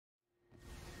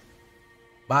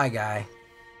Bye, guy.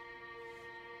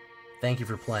 Thank you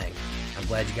for playing. I'm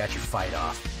glad you got your fight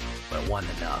off, but it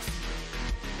wasn't enough.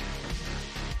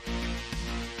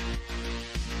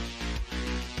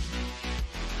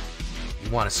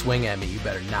 You want to swing at me, you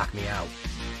better knock me out.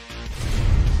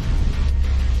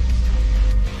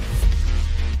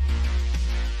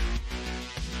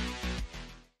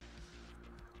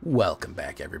 Welcome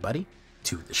back, everybody,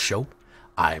 to the show.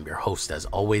 I am your host, as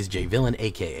always, J Villain,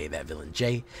 aka That Villain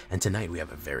J, and tonight we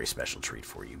have a very special treat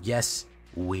for you. Yes,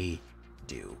 we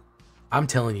do. I'm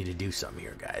telling you to do something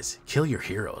here, guys. Kill your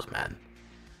heroes, man.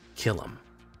 Kill them.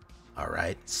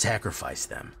 Alright? Sacrifice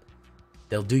them.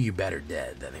 They'll do you better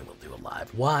dead than they will do alive.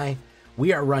 Why?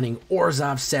 We are running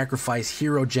Orzhov Sacrifice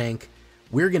Hero Jank.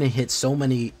 We're going to hit so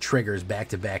many triggers back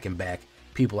to back and back.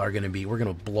 We're going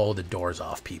to blow the doors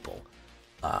off people.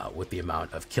 With the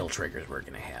amount of kill triggers we're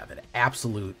going to have. An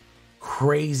absolute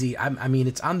crazy, I mean,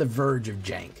 it's on the verge of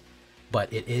jank,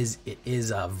 but it is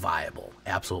viable,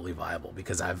 absolutely viable,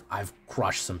 because I've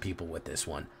crushed some people with this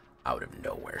one out of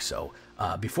nowhere. So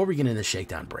before we get into the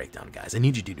shakedown breakdown, guys, I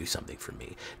need you to do something for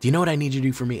me. Do you know what I need you to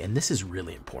do for me? And this is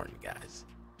really important, guys.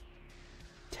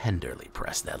 Tenderly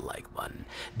press that like button,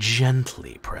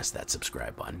 gently press that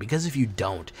subscribe button, because if you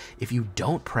don't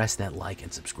press that like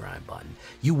and subscribe button,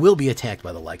 you will be attacked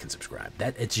by the like and subscribe.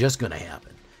 It's just gonna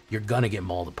happen. You're gonna get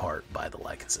mauled apart by the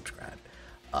like and subscribe.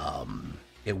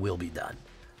 It will be done.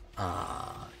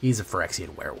 He's a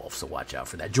Phyrexian werewolf, so watch out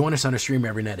for that. Join us on our stream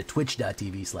every night at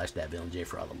twitch.tv/thatvillainj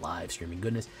for all the live streaming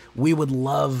goodness. We would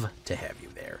love to have you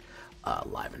there.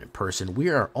 Live and in person. We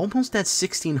are almost at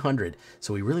 1,600,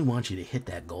 so we really want you to hit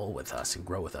that goal with us and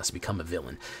grow with us, become a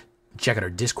villain. Check out our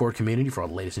Discord community for all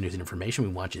the latest news and information.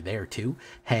 We want you there too.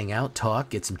 Hang out, talk,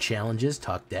 get some challenges,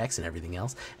 talk decks and everything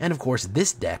else. And of course,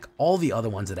 this deck, all the other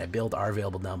ones that I build are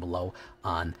available down below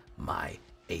on my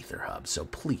AetherHub. So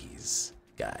please,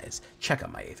 guys, check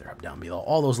out my AetherHub down below.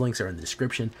 All those links are in the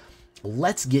description.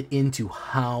 Let's get into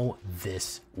how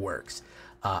this works.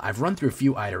 I've run through a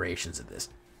few iterations of this.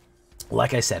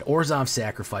 Like I said, Orzhov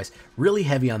Sacrifice, really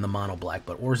heavy on the mono black,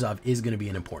 but Orzhov is going to be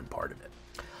an important part of it.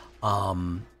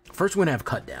 First, we're going to have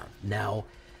Cut Down. Now,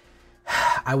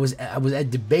 I was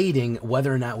debating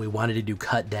whether or not we wanted to do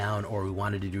Cut Down or we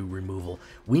wanted to do Removal.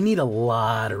 We need a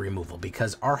lot of removal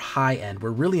because our high end, we're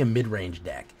really a mid-range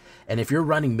deck. And if you're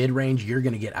running mid-range, you're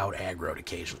going to get out-aggroed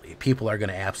occasionally. People are going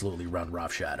to absolutely run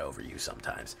roughshod over you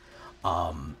sometimes.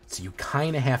 So you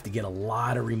kind of have to get a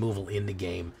lot of removal in the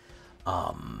game.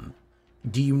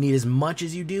 Do you need as much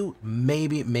as you do?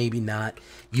 Maybe, maybe not.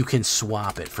 You can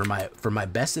swap it. For my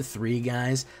best of 3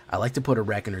 guys, I like to put a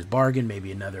Reckoner's Bargain,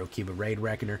 maybe another Okiba Raid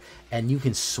Reckoner, and you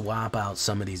can swap out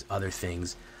some of these other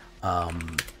things.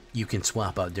 You can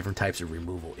swap out different types of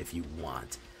removal if you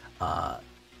want.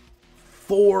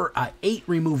 8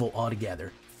 removal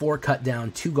altogether. 4 Cut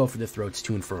Down, 2 Go for the Throats,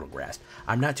 2 Infernal Grasp.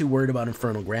 I'm not too worried about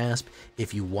Infernal Grasp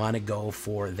if you want to go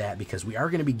for that, because we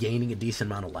are going to be gaining a decent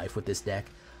amount of life with this deck.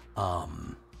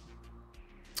 I'm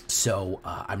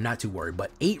not too worried,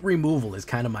 but 8 removal is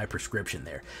kind of my prescription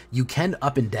there. You can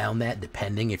up and down that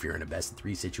depending if you're in a best of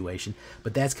 3 situation,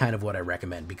 but that's kind of what I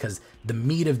recommend, because the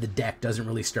meat of the deck doesn't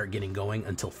really start getting going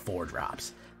until 4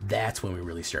 drops. That's when we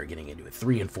really start getting into it,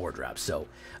 3 and 4 drops. So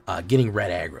getting red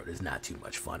aggroed is not too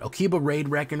much fun. Okiba Raid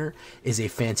Reckoner is a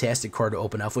fantastic card to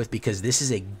open up with, because this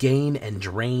is a gain and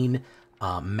drain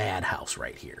madhouse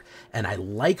right here, and I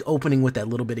like opening with that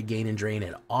little bit of gain and drain.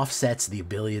 It offsets the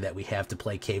ability that we have to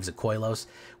play Caves of Koilos.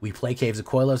 We play Caves of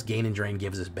Koilos, gain and drain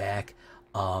gives us back.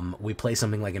 We play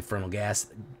something like Infernal Grasp.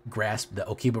 The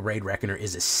Okiba Raid Reckoner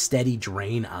is a steady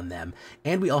drain on them,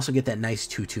 and we also get that nice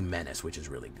 2/2 menace, which is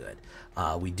really good.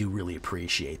 We do really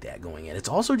appreciate that going in. It's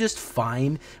also just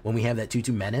fine when we have that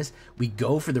 2/2 menace. We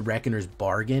go for the Reckoner's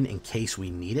Bargain in case we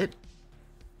need it,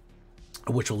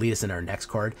 which will lead us in our next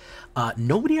card.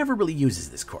 Nobody ever really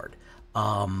uses this card,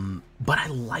 but I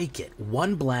like it.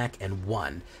 1 black and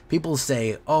 1. People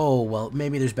say, oh, well,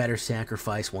 maybe there's better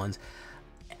sacrifice ones.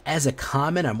 As a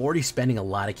common, I'm already spending a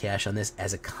lot of cash on this.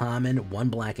 As a common, 1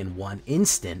 black and 1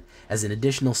 instant. As an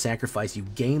additional sacrifice, you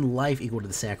gain life equal to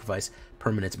the sacrifice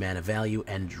permanent's mana value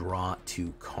and draw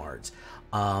 2 cards.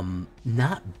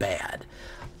 Not bad.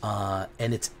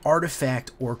 And it's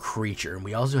artifact or creature, and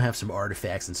we also have some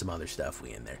artifacts and some other stuff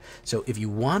in there. So if you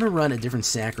want to run a different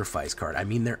sacrifice card, I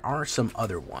mean, there are some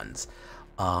other ones.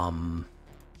 Some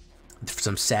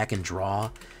sack and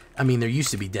draw. I mean, there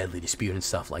used to be Deadly Dispute and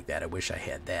stuff like that. I wish I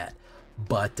had that.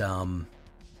 But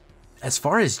as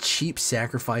far as cheap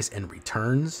sacrifice and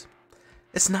returns,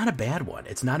 it's not a bad one.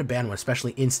 It's not a bad one,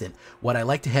 especially instant. What I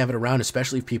like to have it around,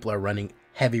 especially if people are running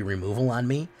heavy removal on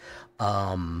me,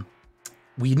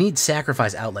 we need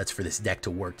sacrifice outlets for this deck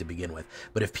to work to begin with.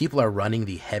 But if people are running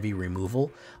the heavy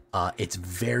removal, it's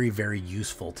very, very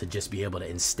useful to just be able to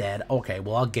instead, okay,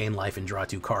 well, I'll gain life and draw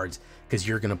 2 cards because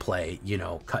you're going to play, you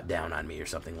know, cut down on me or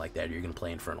something like that. Or you're going to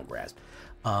play Infernal Grasp.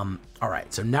 All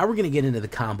right, so now we're going to get into the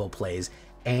combo plays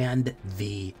and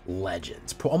the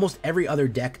legends. Almost every other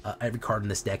deck, every card in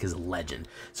this deck is a legend.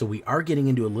 So we are getting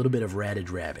into a little bit of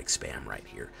Ratadrabik spam right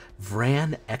here.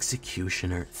 Vraan,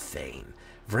 Executioner, Thane.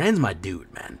 Vraan's my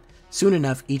dude, man. Soon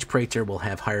enough, each Praetor will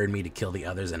have hired me to kill the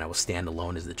others, and I will stand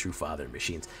alone as the true father of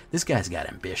machines. This guy's got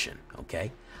ambition,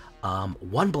 okay?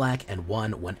 1 black and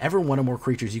 1. Whenever one or more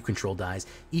creatures you control dies,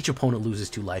 each opponent loses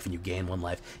 2 life and you gain 1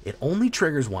 life. It only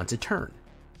triggers once a turn.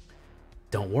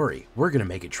 Don't worry, we're going to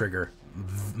make it trigger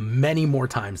many more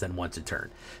times than once a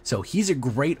turn. So he's a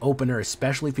great opener,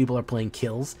 especially if people are playing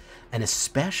kills, and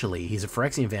especially, he's a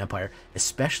Phyrexian vampire,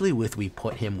 especially if we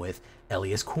put him with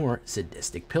il-Kor,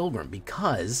 Sadistic Pilgrim,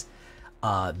 because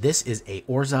this is a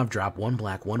Orzhov drop, 1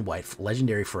 black, 1 white,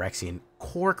 legendary Phyrexian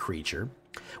core creature.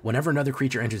 Whenever another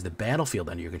creature enters the battlefield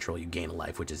under your control, you gain a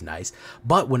life, which is nice.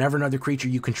 But whenever another creature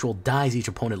you control dies, each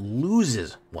opponent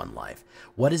loses 1 life.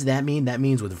 What does that mean? That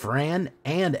means with Vraan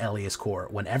and il-Kor,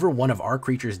 whenever one of our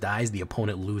creatures dies, the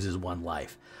opponent loses 1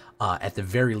 life. At the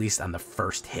very least on the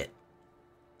first hit.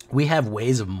 We have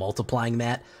ways of multiplying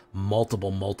that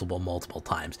multiple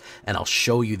times. And I'll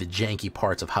show you the janky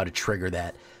parts of how to trigger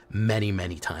that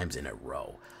many times in a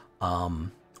row.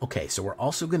 Okay, so we're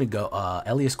also going to go,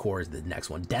 il-Kor is the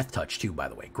next one. Death Touch, too, by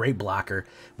the way. Great blocker.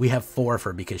 We have 4 of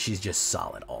her because she's just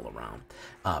solid all around.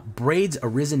 Braids,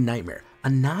 Arisen, Nightmare. A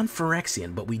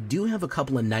non-Phyrexian, but we do have a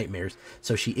couple of Nightmares,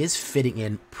 so she is fitting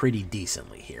in pretty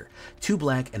decently here. 2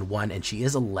 black and 1, and she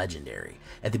is a legendary.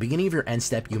 At the beginning of your end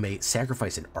step, you may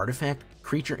sacrifice an artifact,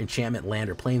 creature, enchantment, land,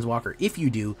 or planeswalker. If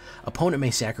you do, opponent may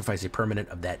sacrifice a permanent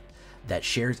of that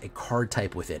shares a card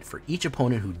type with it. For each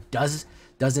opponent who doesn't,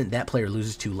 that player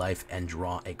loses 2 life and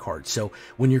draw a card. So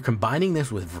when you're combining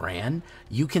this with Vraan,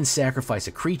 you can sacrifice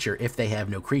a creature. If they have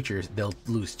no creatures, they'll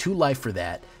lose 2 life for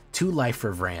that, 2 life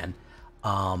for Vraan,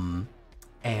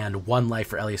 and 1 life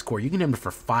for il-Kor. You can end it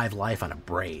for 5 life on a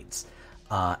Braids.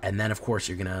 And then of course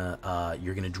you're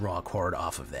gonna draw a card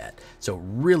off of that. So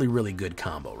really good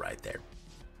combo right there.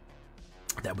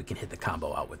 That we can hit the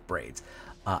combo out with Braids.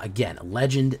 Again, a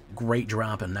legend, great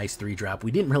drop, a nice 3-drop.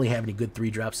 We didn't really have any good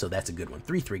 3-drops, so that's a good one.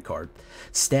 3/3 card.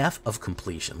 Staff of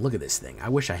Completion. Look at this thing. I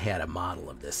wish I had a model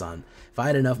of this on. If I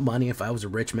had enough money, if I was a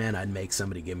rich man, I'd make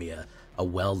somebody give me a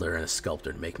welder and a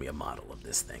sculptor to make me a model of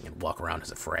this thing and walk around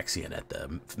as a Phyrexian at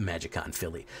the MagicCon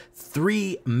Philly.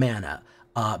 3 mana.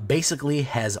 Basically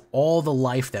has all the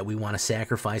life that we want to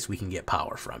sacrifice. We can get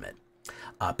power from it.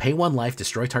 Pay 1 life,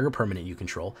 destroy target permanent you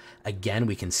control. Again,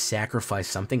 we can sacrifice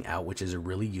something out, which is a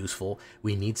really useful.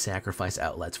 We need sacrifice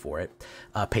outlets for it.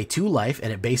 Pay 2 life,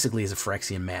 and it basically is a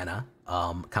Phyrexian mana.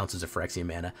 Counts as a Phyrexian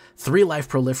mana. 3 life,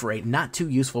 proliferate. Not too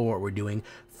useful what we're doing.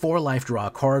 4 life, draw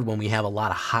a card when we have a lot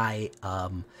of high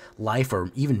life or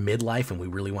even mid-life and we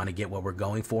really want to get what we're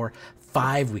going for.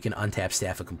 5, we can untap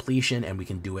Staff of Completion, and we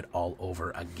can do it all over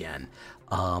again.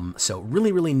 So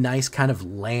really nice kind of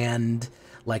land.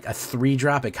 Like a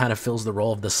 3-drop, it kind of fills the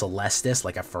role of the Celestis,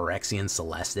 like a Phyrexian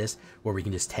Celestis, where we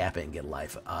can just tap it and get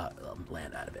life,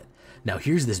 land out of it. Now,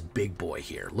 here's this big boy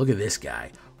here. Look at this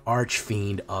guy.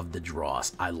 Archfiend of the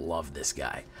Dross. I love this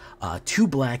guy. 2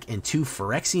 black and 2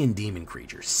 Phyrexian demon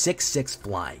creatures. 6/6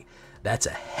 flying. That's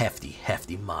a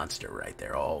hefty monster right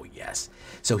there. Oh, yes.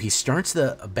 So he starts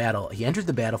the battle. He enters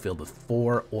the battlefield with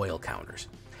 4 oil counters.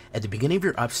 At the beginning of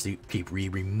your upkeep, we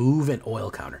remove an oil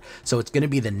counter. So it's going to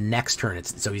be the next turn.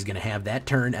 So he's going to have that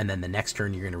turn, and then the next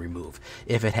turn you're going to remove.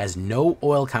 If it has no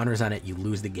oil counters on it, you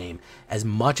lose the game. As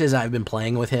much as I've been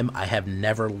playing with him, I have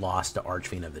never lost to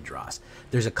Archfiend of the Dross.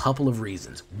 There's a couple of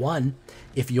reasons. One,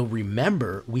 if you'll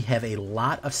remember, we have a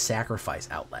lot of sacrifice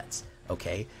outlets.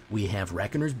 Okay? We have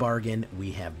Reckoner's Bargain,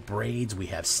 we have Braids, we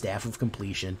have Staff of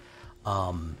Completion.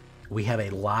 We have a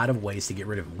lot of ways to get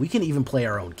rid of him. We can even play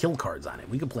our own kill cards on it.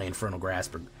 We can play Infernal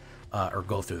Grasp or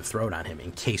Go Through the Throat on him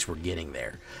in case we're getting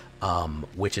there,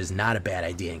 which is not a bad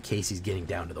idea in case he's getting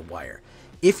down to the wire.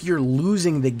 If you're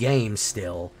losing the game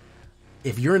still,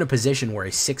 if you're in a position where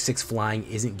a 6/6 flying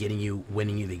isn't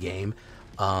winning you the game,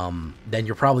 then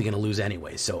you're probably going to lose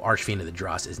anyway. So Archfiend of the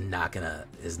Dross is not gonna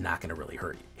really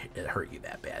hurt you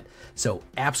that bad. So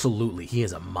absolutely, he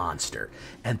is a monster.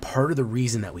 And part of the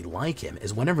reason that we like him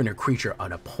is whenever a creature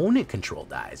an opponent control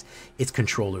dies, its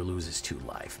controller loses 2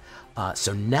 life.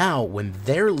 So now when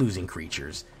they're losing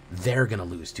creatures, they're going to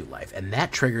lose 2 life, and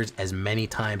that triggers as many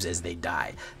times as they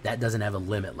die. That doesn't have a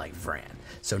limit like Vraan.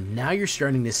 So now you're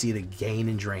starting to see the gain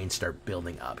and drain start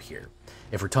building up here.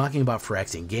 If we're talking about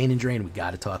Phyrexian Gain and Drain, we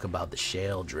got to talk about the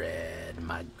Sheoldred,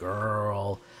 my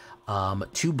girl.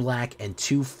 2 black and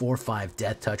 2 4/5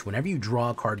 Death Touch. Whenever you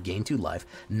draw a card, gain 2 life.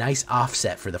 Nice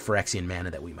offset for the Phyrexian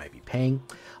mana that we might be paying.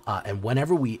 And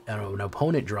whenever an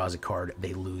opponent draws a card,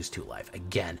 they lose 2 life.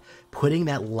 Again, putting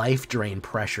that life drain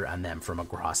pressure on them from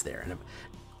across there.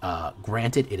 And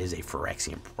granted, it is a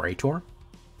Phyrexian Praetor.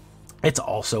 It's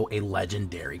also a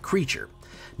legendary creature.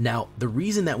 Now, the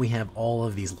reason that we have all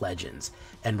of these legends,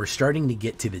 and we're starting to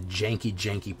get to the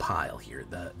janky pile here,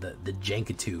 the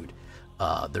jankitude,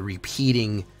 the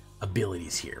repeating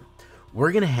abilities here.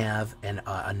 We're going to have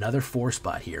another 4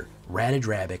 spot here,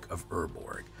 Ratadrabik of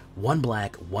Urborg. 1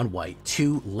 black, 1 white,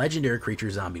 2 legendary creature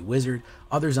zombie wizard.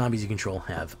 Other zombies you control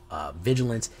have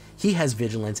vigilance. He has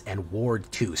vigilance and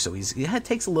ward too, so it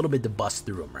takes a little bit to bust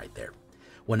through him right there.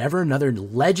 Whenever another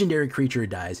legendary creature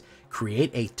dies,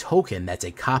 create a token that's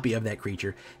a copy of that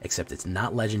creature, except it's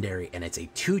not legendary, and it's a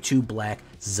 2/2 black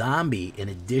zombie in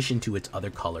addition to its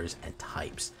other colors and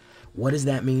types. What does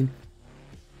that mean?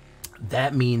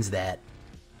 That means that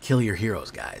kill your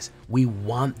heroes, guys. We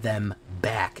want them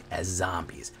back as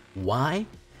zombies. Why?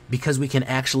 Because we can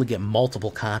actually get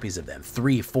multiple copies of them.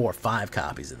 3, 4, 5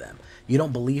 copies of them. You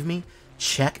don't believe me?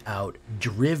 Check out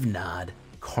Drivnod,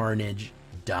 Carnage,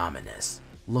 Dominus.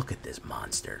 Look at this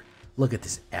monster. Look at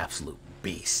this absolute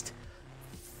beast.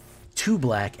 2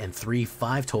 black and 3,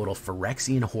 5 total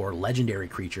Phyrexian Whore legendary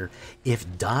creature.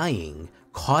 If dying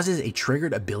causes a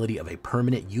triggered ability of a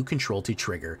permanent you control to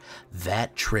trigger,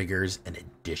 that triggers an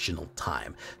additional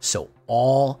time. So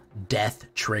all death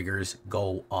triggers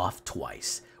go off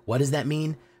twice. What does that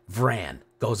mean? Vraan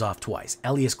goes off twice.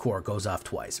 il-Kor goes off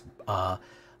twice.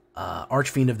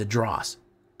 Archfiend of the Dross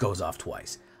goes off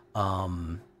twice.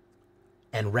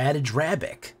 And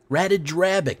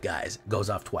Ratadrabik, guys, goes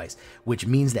off twice, which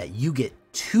means that you get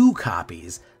 2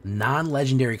 copies,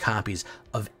 non-legendary copies,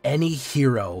 of any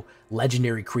hero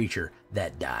legendary creature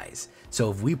that dies.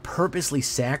 So if we purposely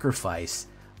sacrifice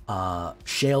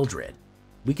Sheoldred,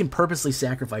 we can purposely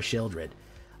sacrifice Sheoldred.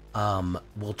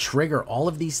 We'll trigger all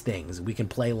of these things. We can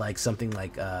play like something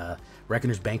like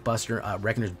Reckoner's Bankbuster,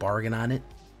 Reckoner's Bargain on it,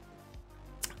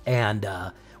 and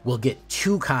we'll get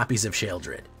 2 copies of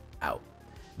Sheoldred out,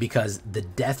 because the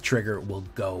death trigger will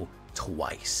go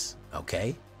twice,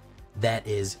 okay? That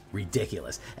is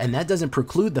ridiculous. And that doesn't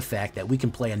preclude the fact that we can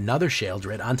play another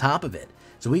Sheoldred on top of it.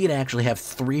 So we could actually have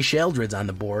 3 Sheoldreds on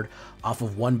the board off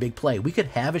of 1 big play. We could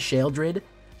have a Sheoldred,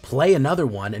 play another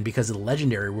one, and because of the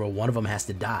legendary rule, one of them has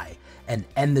to die, and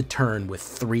end the turn with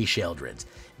 3 Sheoldreds.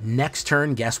 Next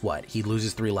turn, guess what? He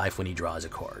loses 3 life when he draws a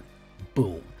card.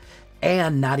 Boom.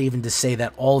 And not even to say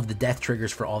that all of the death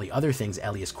triggers for all the other things,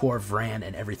 il-Kor, Vraan,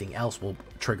 and everything else will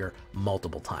trigger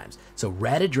multiple times. So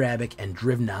Ratadrabik and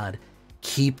Drivnod,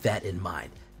 keep that in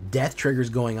mind. Death triggers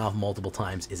going off multiple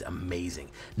times is amazing.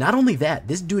 Not only that,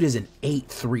 this dude is an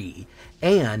 8/3,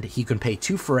 and he can pay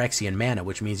 2 Phyrexian mana,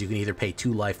 which means you can either pay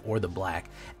 2 life or the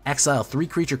black. Exile 3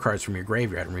 creature cards from your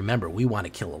graveyard, and remember, we want to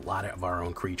kill a lot of our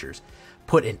own creatures.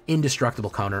 Put an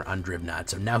indestructible counter on Drivnod,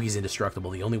 so now he's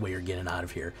indestructible. The only way you're getting out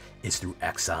of here is through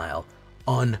exile.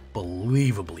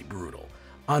 Unbelievably brutal.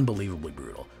 Unbelievably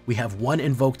brutal. We have 1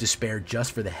 Invoke Despair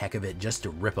just for the heck of it, just to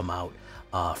rip him out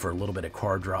for a little bit of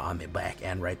card draw on the back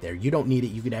end right there. You don't need it.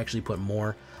 You could actually put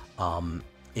more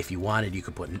if you wanted. You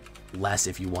could put less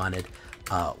if you wanted.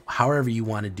 However you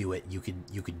want to do it, you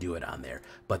could do it on there.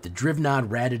 But the Drivnod,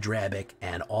 Ratadrabik,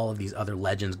 and all of these other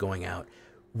legends going out,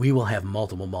 we will have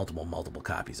multiple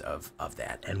copies of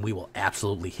that, and we will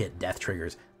absolutely hit death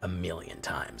triggers a million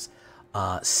times.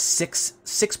 6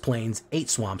 plains, 8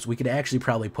 swamps. We could actually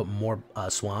probably put more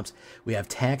swamps. We have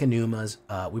Takenumas.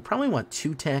 We probably want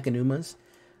 2 Takenumas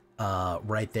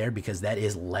right there, because that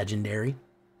is legendary.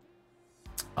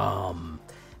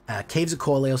 Caves of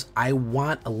Koilos, I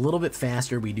want a little bit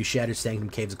faster. We do Shattered Sanctum,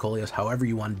 Caves of Koilos, however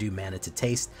you want to do mana to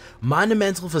taste.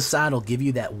 Monumental Facade will give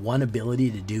you that 1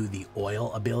 ability to do the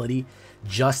oil ability,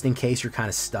 just in case you're kind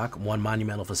of stuck. 1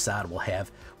 Monumental Facade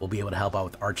will be able to help out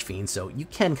with Archfiend, so you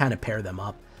can kind of pair them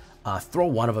up. Throw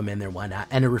 1 of them in there, why not?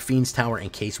 And a Raffine's Tower in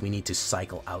case we need to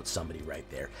cycle out somebody right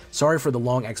there. Sorry for the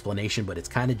long explanation, but it's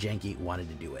kind of janky. Wanted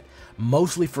to do it.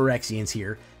 Mostly Phyrexians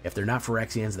here. If they're not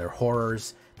Phyrexians, they're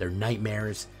horrors, they're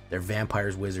nightmares, they're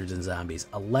vampires, wizards, and zombies.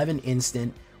 11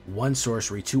 instant, 1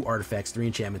 sorcery, 2 artifacts, 3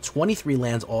 enchantment, 23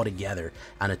 lands altogether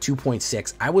on a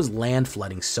 2.6. I was land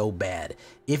flooding so bad.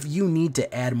 If you need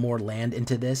to add more land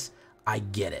into this, I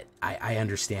get it. I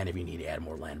understand if you need to add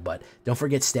more land, but don't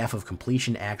forget Staff of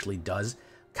Completion actually does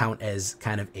count as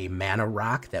kind of a mana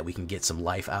rock that we can get some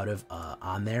life out of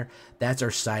on there. That's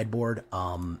our sideboard.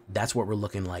 That's what we're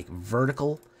looking like.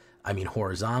 Vertical I mean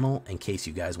horizontal, in case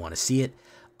you guys want to see it.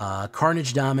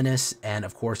 Carnage, Dominus, and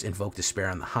of course Invoke Despair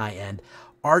on the high end.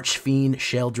 Archfiend,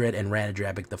 Sheoldred, and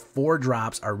Ratadrabik. The 4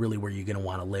 drops are really where you're going to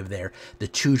want to live there. The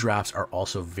 2 drops are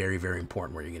also very, very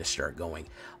important where you're going to start going.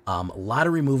 A lot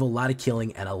of removal, a lot of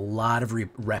killing, and a lot of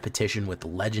repetition with the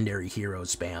legendary hero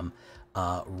spam.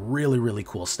 Really, really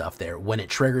cool stuff there. When it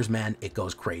triggers, man, it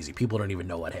goes crazy. People don't even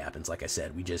know what happens. Like I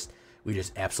said, we just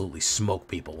absolutely smoke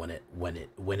people when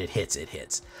it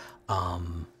hits.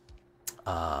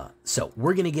 So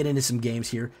we're going to get into some games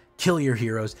here. Kill your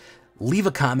heroes. Leave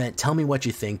a comment. Tell me what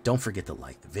you think. Don't forget to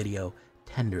like the video.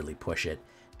 Tenderly push it.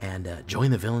 And join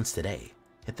the villains today.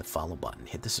 Hit the follow button.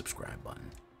 Hit the subscribe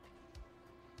button.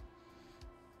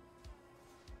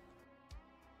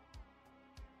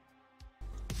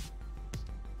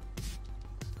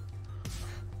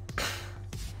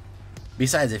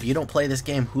 Besides, if you don't play this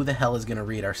game, who the hell is going to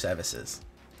read our services?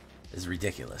 It's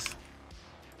ridiculous.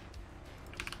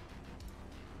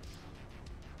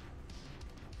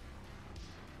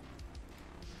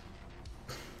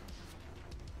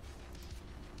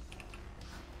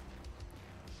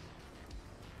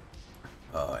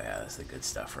 Oh yeah, that's the good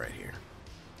stuff right here.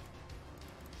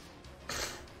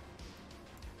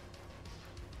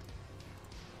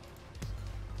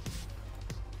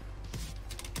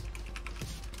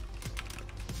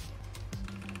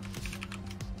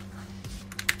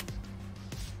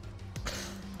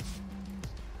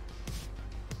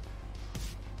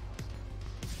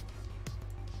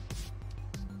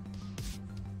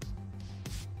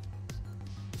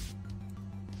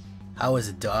 How is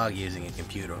a dog using a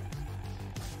computer?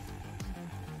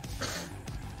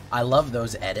 I love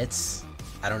those edits.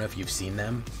 I don't know if you've seen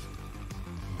them,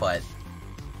 but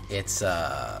it's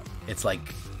like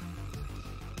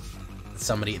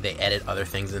somebody, they edit other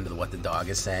things into what the dog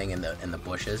is saying in the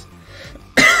bushes.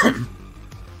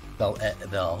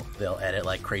 they'll edit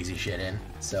like crazy shit in.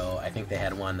 So I think they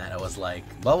had one that was like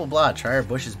blah blah blah. Try our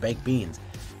bushes baked beans,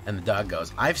 and the dog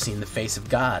goes, "I've seen the face of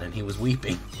God," and he was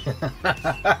weeping.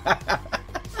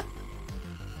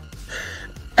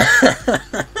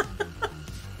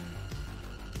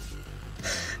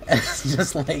 And it's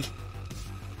just like,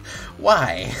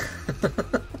 why?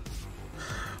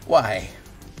 Why?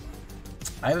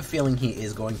 I have a feeling he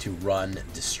is going to run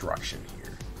destruction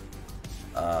here.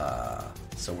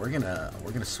 So we're gonna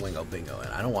swing Obingo,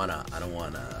 and I don't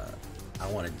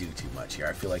wanna do too much here.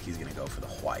 I feel like he's gonna go for the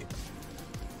wipe.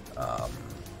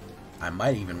 I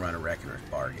might even run a Reckoner's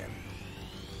Bargain.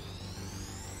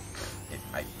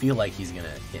 I feel like he's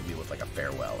gonna hit me with like a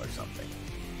farewell or something.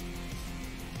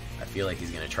 I feel like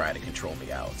he's gonna try to control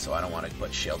me out, so I don't want to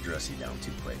put Sheoldred down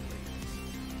too quickly.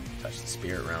 Touch the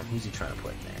spirit realm. Who's he trying to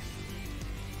put in there?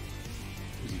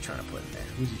 Who's he trying to put in there?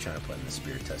 Who's he trying to put in the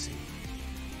spirit tussy?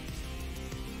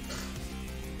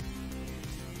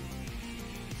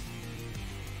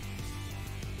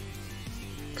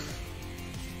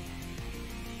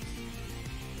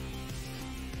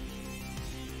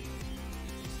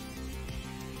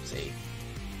 See,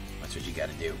 that's what you got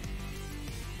to do.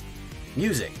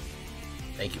 Music.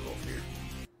 Thank you,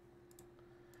 Wolfear.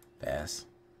 Pass.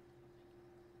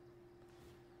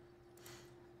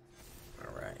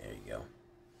 Alright, there you go.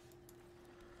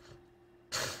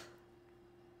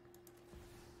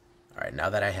 Alright, now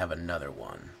that I have another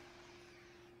one.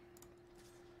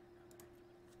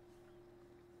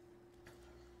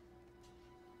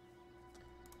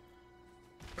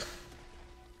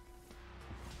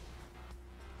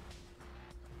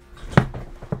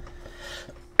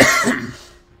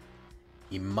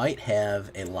 He might have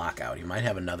a lockout. He might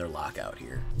have another lockout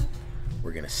here.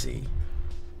 We're going to see.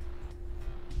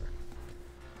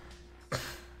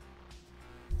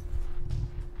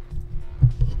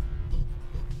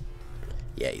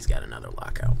 Yeah, he's got another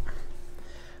lockout.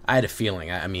 I had a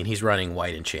feeling. I mean, he's running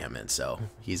white enchantment, so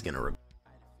he's going to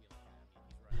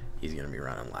be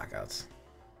running lockouts.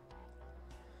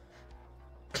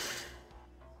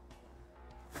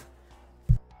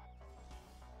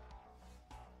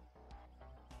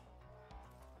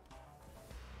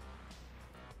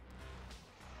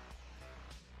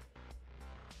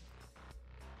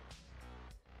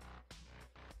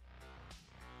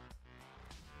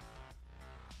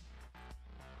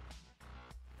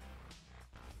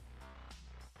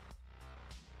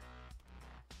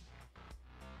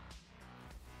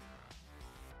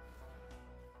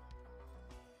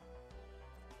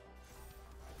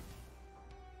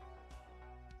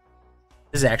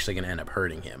 This is actually going to end up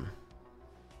hurting him.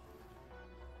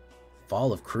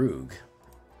 Fall of Krug.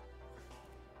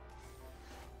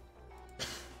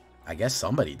 I guess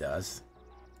somebody does.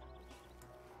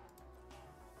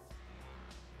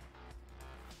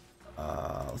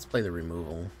 Let's Let's play the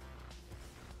removal.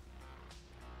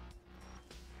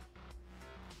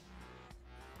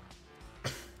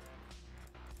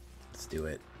 Let's do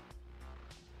it.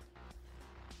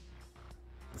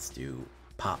 Let's do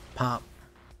pop, pop.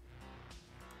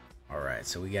 Alright,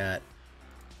 so we got...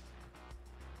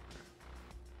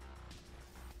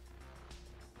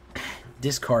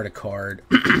 discard a card.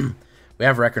 We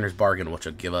have Reckoner's Bargain, which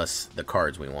will give us the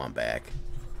cards we want back.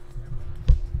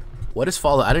 What does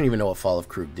Fall of... I don't even know what Fall of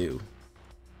Krug do.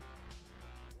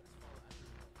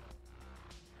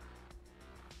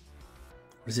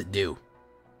 What does it do?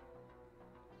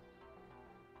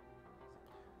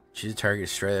 Choose a target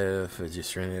straight for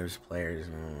just stranded players.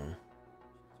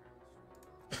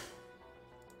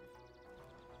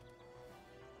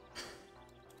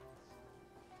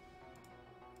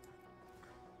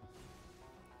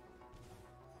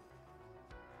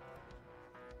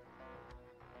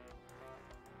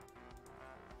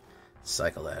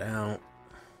 Cycle that out.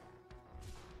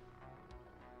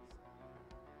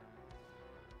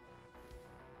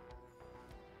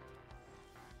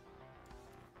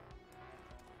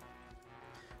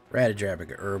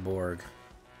 Ratadrabik of Urborg.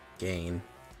 Gain.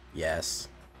 Yes.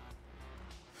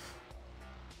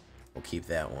 We'll keep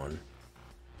that one.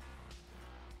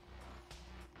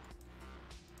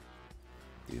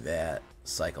 Do that.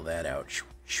 Cycle that out.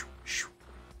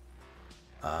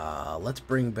 Let's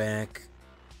bring back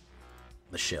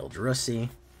the Sheoldred.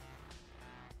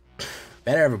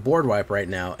 Better have a board wipe right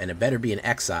now, and it better be an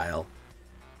exile,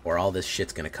 or all this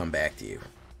shit's gonna come back to you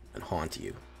and haunt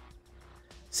you.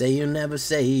 Say you'll never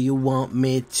say you want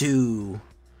me to.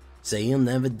 Say you'll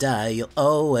never die, you'll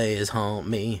always haunt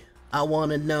me. I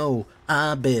wanna know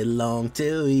I belong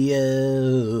to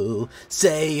you.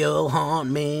 Say you'll haunt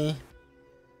me.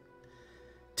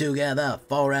 Together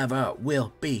forever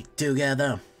we'll be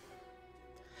together.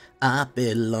 I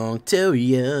belong to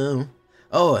you.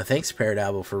 Oh, thanks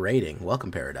Paradabo for rating.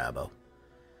 Welcome Paradabo.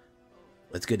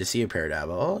 It's good to see you,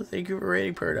 Paradabo. Oh, thank you for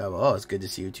rating, Paradabo. Oh, it's good to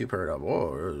see you too, Paradabo.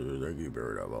 Oh, thank you,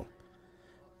 Paradabo.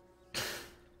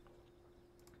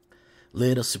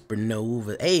 Little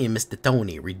Supernova. Hey, Mr.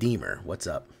 Tony, Redeemer. What's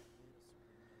up?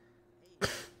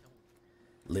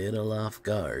 Little off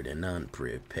guard and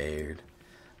unprepared.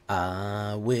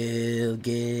 I will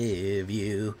give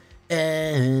you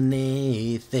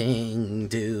anything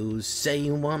to say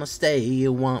you wanna stay,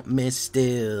 you want me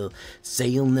still. Say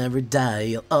you'll never die,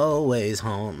 you'll always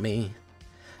haunt me.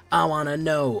 I wanna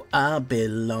know I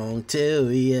belong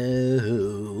to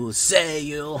you. Say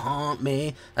you'll haunt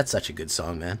me. That's such a good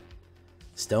song, man.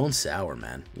 Stone Sour,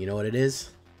 man. You know what it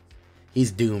is?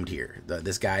 He's doomed here.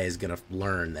 This guy is gonna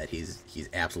learn that he's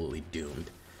absolutely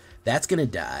doomed. That's gonna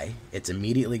die. It's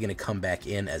immediately gonna come back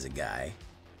in as a guy.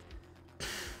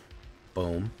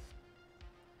 Boom.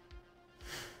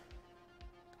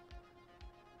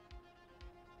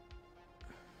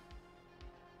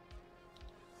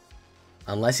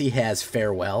 Unless he has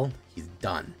Farewell, he's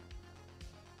done.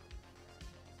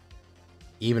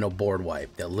 Even a board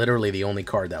wipe. That literally the only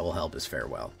card that will help is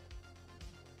Farewell.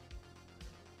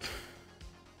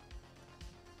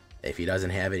 If he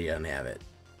doesn't have it, he doesn't have it.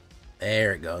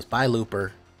 There it goes. Bye,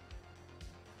 Looper.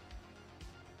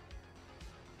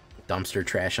 Dumpster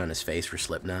trash on his face for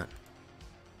Slipknot.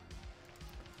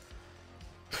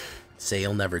 Say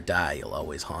you'll never die, you'll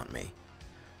always haunt me.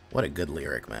 What a good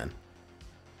lyric, man.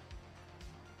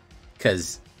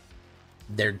 Because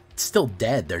they're still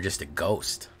dead, they're just a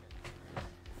ghost.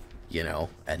 You know,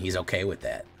 and he's okay with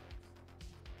that.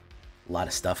 A lot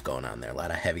of stuff going on there, a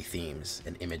lot of heavy themes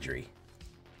and imagery.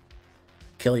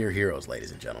 Kill your heroes,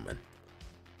 ladies and gentlemen.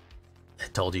 I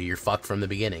told you you're fucked from the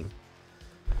beginning.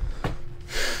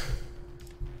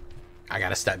 I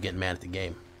gotta stop getting mad at the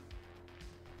game.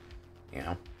 You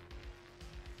know?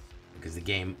 Because the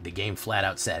game flat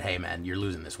out said, hey man, you're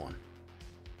losing this one.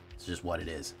 It's just what it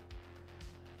is.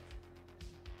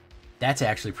 That's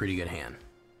actually a pretty good hand.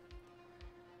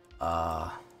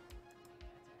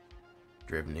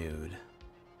 Drivnod.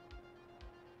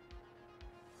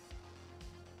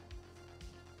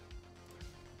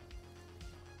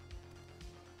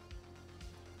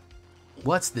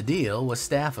 What's the deal with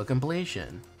Staff of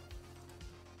Completion?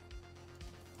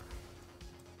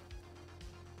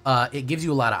 It gives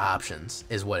you a lot of options,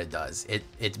 is what it does.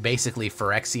 It's basically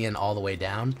Phyrexian all the way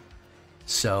down.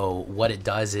 So what it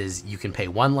does is you can pay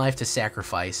 1 life to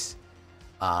sacrifice,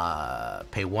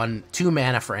 pay 2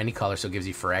 mana for any color, so it gives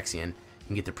you Phyrexian. You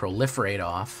can get the Proliferate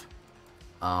off.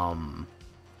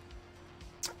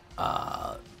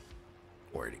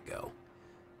 Where'd it go?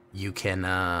 You can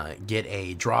get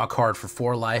a draw card for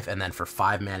 4 life, and then for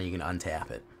 5 mana you can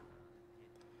untap it.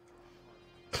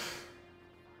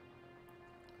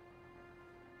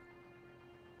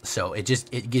 So it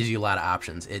gives you a lot of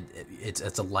options.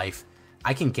 It's a life.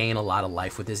 I can gain a lot of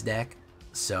life with this deck,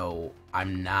 so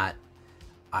I'm not.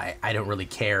 I don't really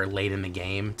care late in the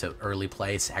game to early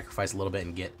play, sacrifice a little bit,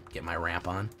 and get my ramp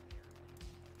on.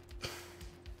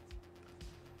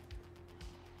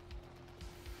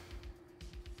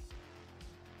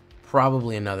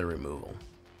 Probably another removal,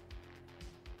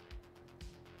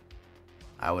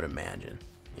 I would imagine.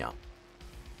 Yeah.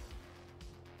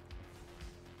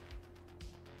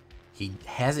 He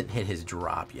hasn't hit his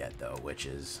drop yet, though, which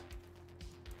is...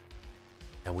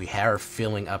 And we are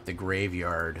filling up the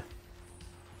graveyard.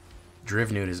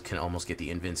 Drivnod can almost get the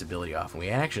invincibility off. And we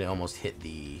actually almost hit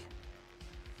the...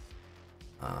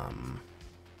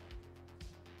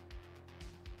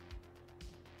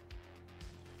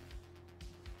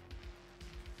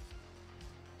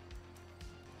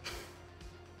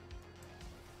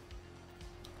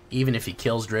 Even if he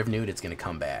kills Drivnod, it's going to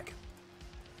come back.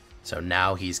 So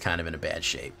now he's kind of in a bad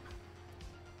shape.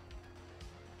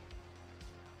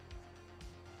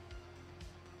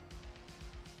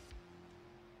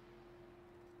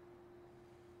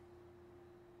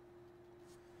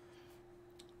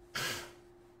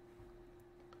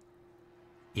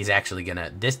 He's actually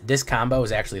gonna... This combo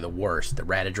is actually the worst. The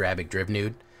Ratadrabik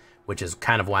Drivnod, which is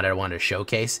kind of what I wanted to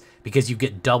showcase, because you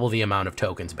get double the amount of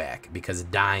tokens back, because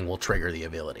dying will trigger the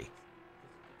ability.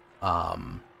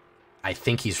 I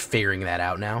think he's figuring that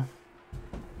out now.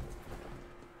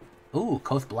 Ooh,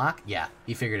 Koth block? Yeah,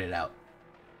 he figured it out.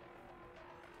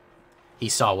 He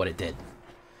saw what it did.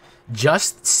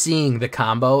 Just seeing the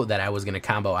combo that I was going to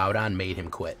combo out on made him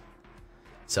quit.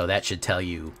 So that should tell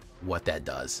you what that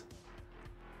does.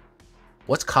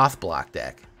 What's Koth block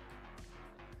deck?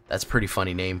 That's a pretty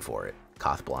funny name for it.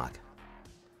 Koth block.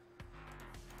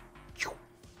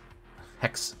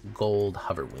 Hex Gold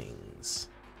Hover Wings.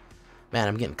 Man,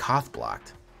 I'm getting Koth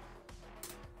blocked.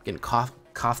 Getting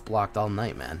Koth blocked all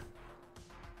night, man.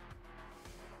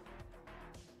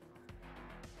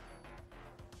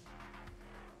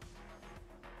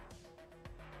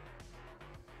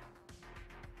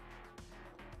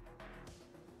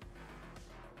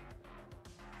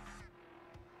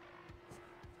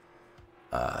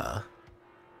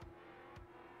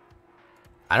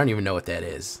 I don't even know what that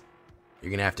is. You're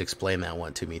gonna have to explain that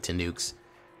one to me, to Nukes.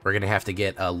 We're gonna have to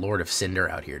get a Lord of Cinder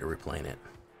out here to replay it.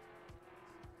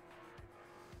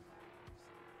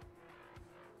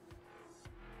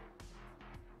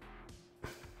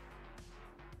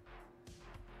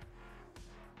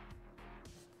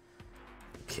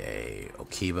 Okay,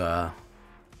 Okiba.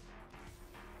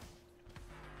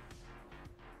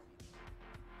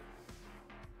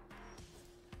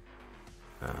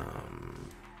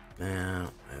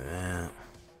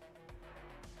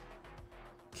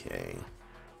 Okay.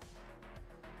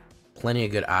 Plenty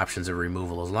of good options of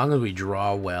removal, as long as we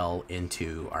draw well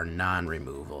into our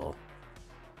non-removal.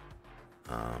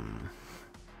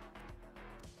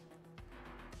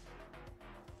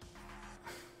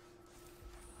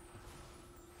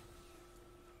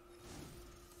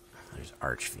 There's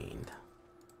Archfiend.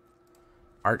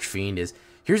 Archfiend is...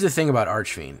 Here's the thing about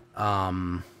Archfiend.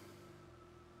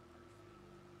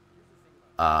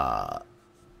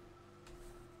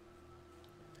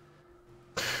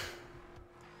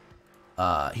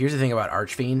 Here's the thing about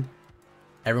Archfiend.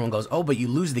 Everyone goes, oh, but you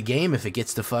lose the game if it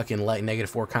gets to fucking like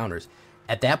 -4 counters.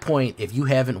 At that point, if you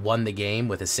haven't won the game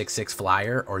with a 6/6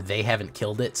 flyer, or they haven't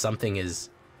killed it, something is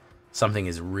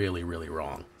really, really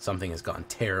wrong. Something has gone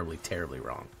terribly, terribly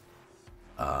wrong.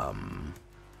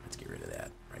 Let's get rid of that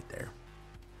right there.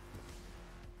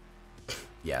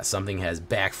 Yeah, something has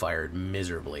backfired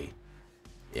miserably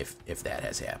if that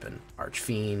has happened.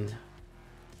 Archfiend.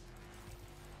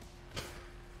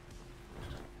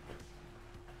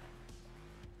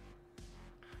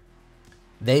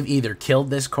 They've either killed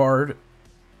this card,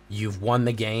 you've won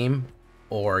the game,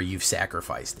 or you've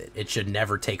sacrificed it. It should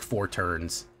never take 4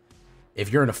 turns.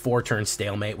 If you're in a 4-turn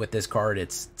stalemate with this card,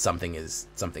 it's something is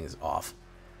off.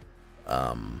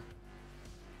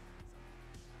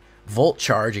 Volt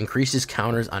Charge increases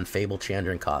counters on Fable,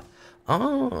 Chandra, and Koth.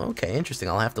 Oh, okay, interesting.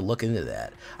 I'll have to look into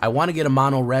that. I want to get a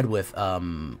mono red with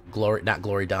not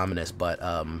Glory Dominus, but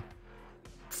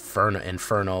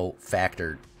Inferno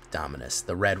Factor Dominus,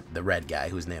 the red guy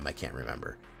whose name I can't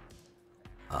remember.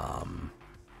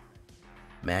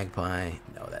 Magpie.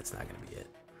 No, that's not gonna be it.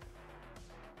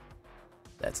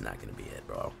 That's not gonna be it,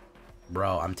 bro.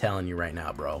 Bro, I'm telling you right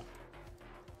now, bro.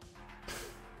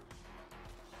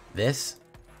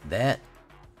 That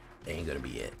ain't gonna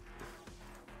be it.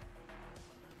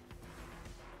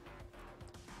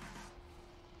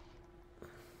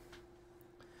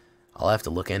 I'll have to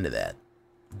look into that.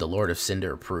 The Lord of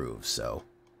Cinder approves, so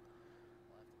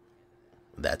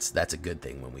That's a good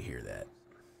thing when we hear that.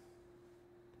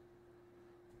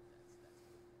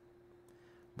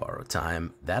 Borrow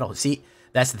time. That'll see.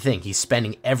 That's the thing. He's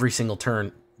spending every single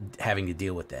turn having to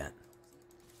deal with that.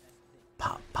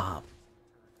 Pop, pop.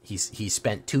 He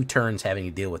spent 2 turns having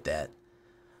to deal with that.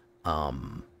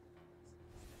 Oh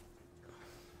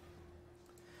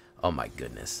my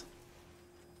goodness.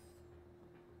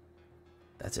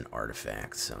 That's an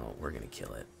artifact, so we're gonna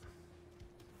kill it.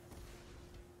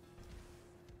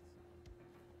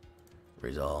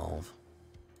 Resolve.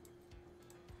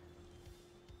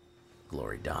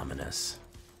 Glory Dominus.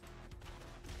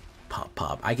 Pop,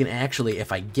 pop. I can actually,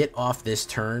 if I get off this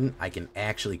turn, I can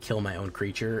actually kill my own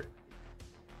creature.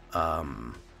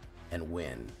 And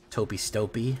win. Topi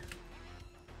Stopi.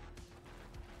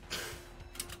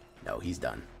 No, he's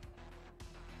done.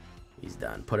 He's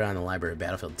done. Put it on the library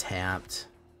battlefield tapped.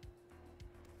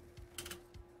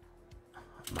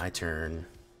 My turn.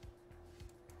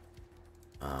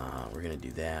 We're gonna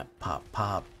do that. Pop,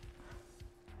 pop.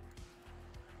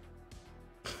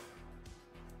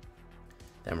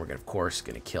 Then we're gonna, of course,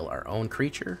 gonna kill our own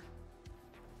creature.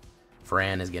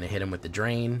 Vraan is gonna hit him with the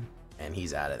drain, and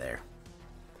he's out of there.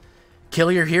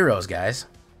 Kill your heroes, guys.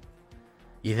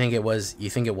 You think it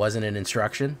wasn't an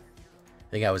instruction?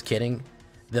 Think I was kidding?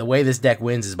 The way this deck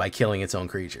wins is by killing its own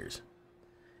creatures.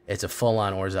 It's a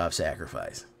full-on Orzhov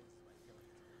sacrifice.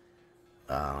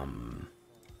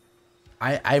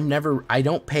 I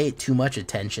don't pay too much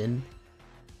attention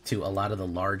to a lot of the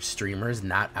large streamers,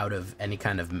 not out of any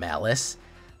kind of malice,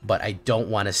 but I don't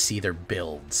want to see their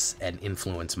builds and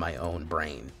influence my own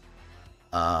brain.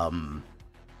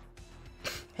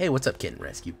 Hey, what's up, Kitten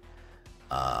Rescue?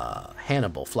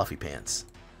 Hannibal, Fluffy Pants.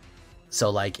 So,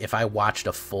 like, if I watched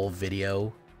a full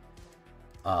video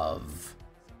of,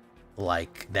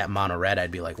 like, that mono red,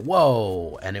 I'd be like,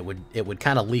 whoa, and it would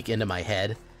kind of leak into my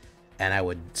head, and I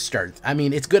would start, I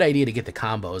mean, it's a good idea to get the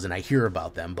combos, and I hear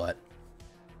about them, but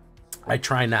I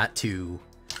try not to,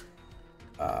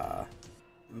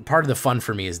 part of the fun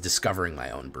for me is discovering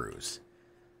my own brews,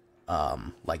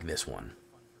 like this one.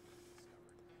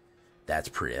 That's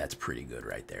pretty good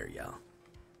right there, yeah.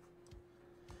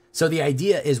 So the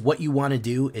idea is what you want to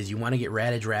do is you want to get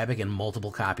Ratadrabik and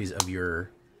multiple copies of your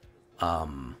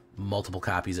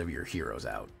heroes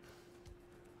out.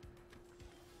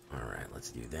 All right, let's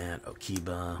do that.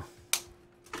 Okiba.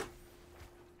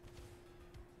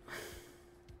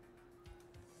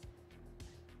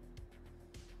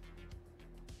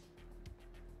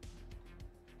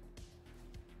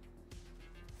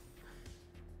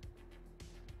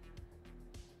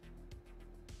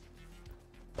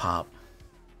 Pop.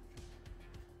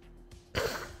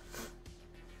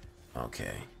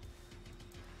 Okay.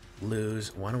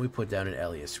 Lose. Why don't we put down an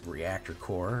Elias Reactor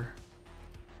Core?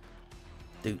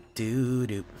 Doop doop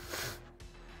doop.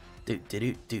 Doop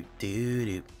doop doop doop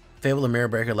doop. Fable of Mirror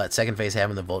Breaker, let second phase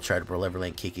have in the Volt try to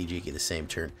proliferate Kiki Jiki the same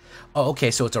turn. Oh, okay,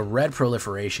 so it's a red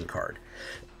proliferation card.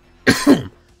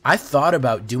 I thought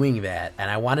about doing that,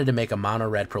 and I wanted to make a mono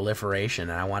red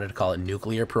proliferation, and I wanted to call it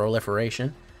nuclear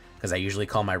proliferation, because I usually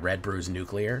call my red brews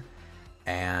nuclear.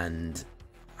 And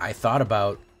I thought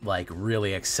about, like,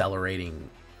 really accelerating,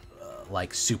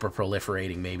 like, super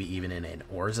proliferating, maybe even in an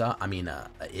Orzhov. I mean,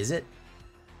 is it?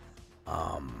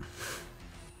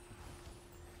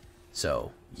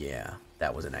 So, yeah,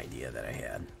 that was an idea that I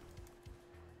had.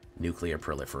 Nuclear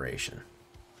proliferation.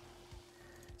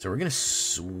 So we're going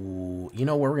to, you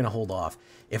know where we're going to hold off.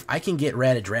 If I can get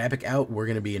Ratadrabik out, we're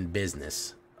going to be in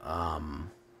business.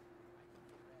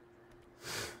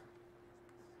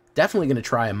 Definitely going to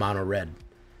try a mono red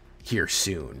here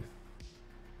soon.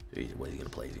 What is he going to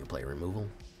play? Is he going to play removal?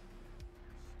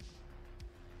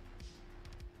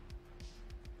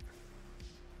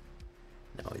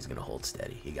 No, he's going to hold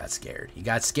steady. He got scared. He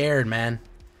got scared, man.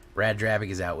 Ratadrabik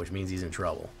is out, which means he's in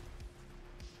trouble.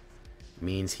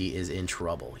 Means he is in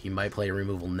trouble. He might play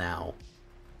removal now.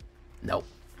 Nope.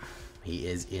 He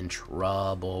is in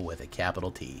trouble with a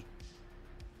capital T.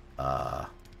 Yeah.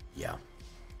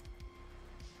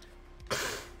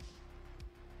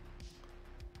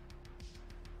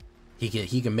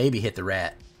 He can maybe hit the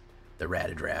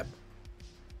Ratadrab.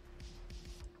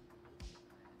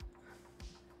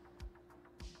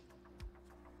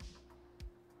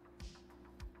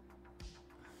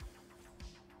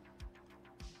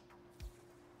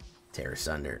 Tear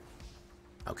Asunder.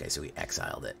 Okay, so he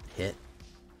exiled it. Hit.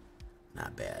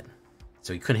 Not bad.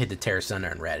 So he couldn't hit the Tear Asunder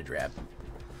on Ratadrab.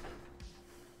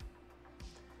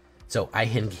 So I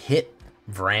can hit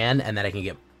Vraan, and then I can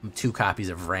get 2 copies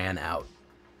of Vraan out.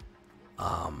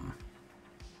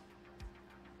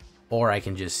 Or I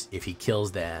can just, if he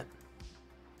kills that,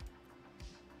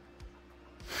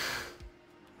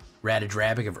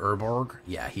 Ratadrabik of Urborg.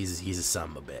 Yeah, he's a son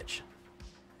of a bitch.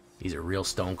 He's a real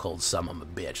stone cold son of a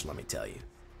bitch, let me tell you.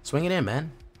 Swing it in,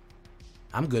 man.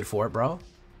 I'm good for it, bro.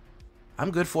 I'm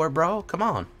good for it, bro. Come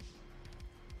on.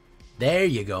 There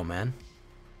you go, man.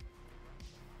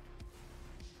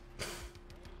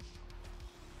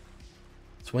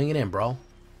 Swing it in, bro.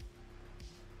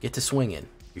 Get to swinging.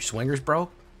 Your swinger's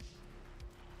broke?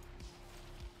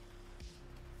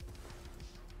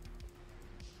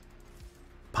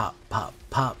 Pop, pop,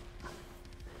 pop.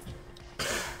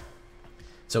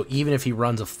 So even if he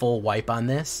runs a full wipe on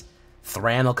this,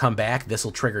 Vraan will come back, this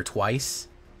will trigger twice,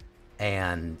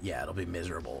 and yeah, it'll be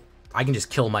miserable. I can just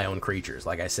kill my own creatures.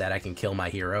 Like I said, I can kill my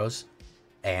heroes,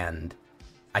 and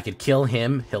I could kill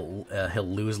him, he'll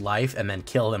lose life, and then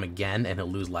kill him again, and he'll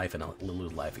lose life, and he'll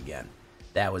lose life again.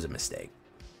 That was a mistake.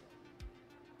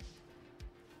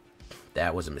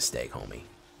 That was a mistake, homie.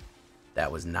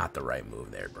 That was not the right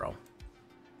move there, bro.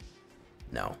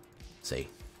 No. See?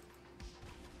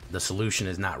 The solution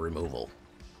is not removal.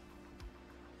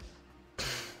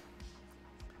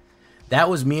 That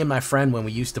was me and my friend when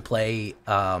we used to play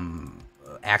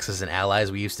Axis and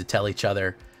Allies. We used to tell each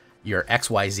other, your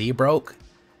XYZ broke.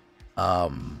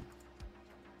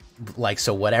 Like,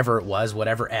 so whatever it was,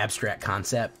 whatever abstract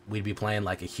concept, we'd be playing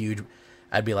like a huge...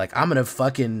 I'd be like, I'm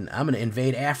gonna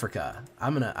invade Africa.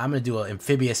 I'm gonna do an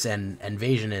amphibious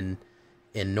invasion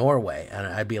in Norway. And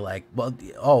I'd be like, well,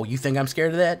 oh, you think I'm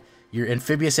scared of that? Your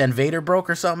amphibious invader broke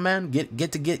or something, man?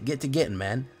 Get to getting,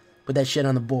 man. Put that shit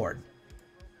on the board.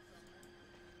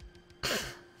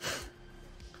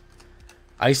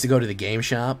 I used to go to the game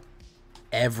shop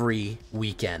every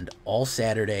weekend, all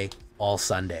Saturday, all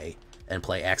Sunday, and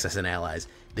play Axis and Allies.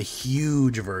 The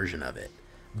huge version of it.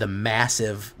 The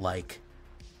massive, like,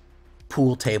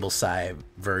 pool table side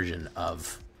version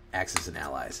of Axis and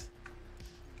Allies.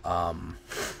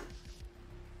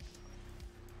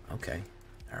 Okay.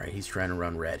 Alright, he's trying to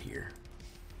run red here.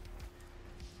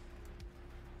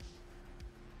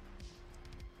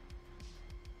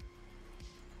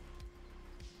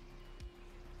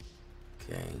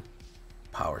 Okay.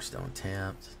 Power Stone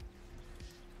tapped.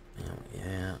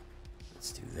 Yeah.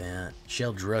 Let's do that.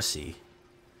 Sheoldred.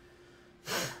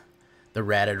 The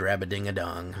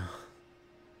Ratadrabik-a-ding-a-dong.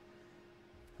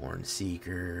 Horn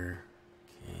Seeker.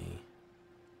 Okay.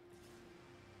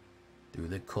 Through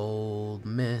the cold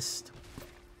mist.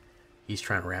 He's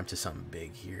trying to ramp to something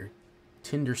big here.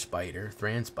 Tinder Spider.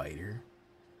 Thran Spider.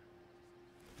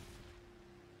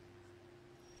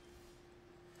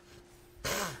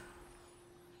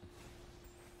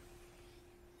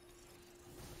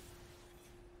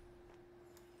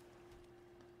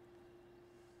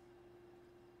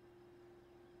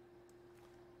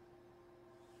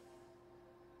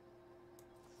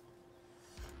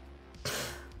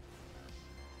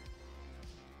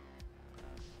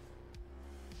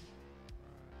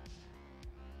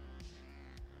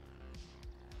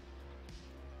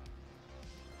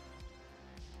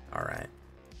 Alright.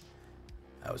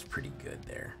 That was pretty good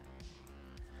there.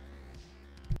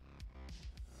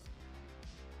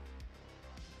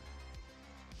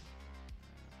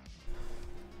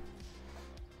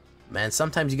 Man,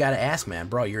 sometimes you gotta ask, man.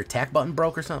 Bro, your attack button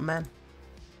broke or something, man?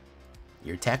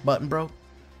 Your attack button broke?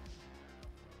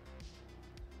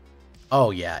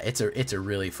 Oh yeah, it's a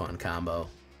really fun combo.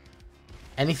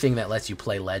 Anything that lets you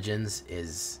play Legends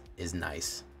is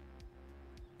nice.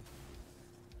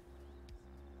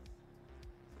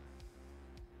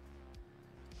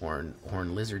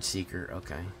 Horn Lizard Seeker.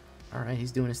 Okay. Alright,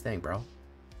 he's doing his thing, bro.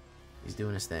 He's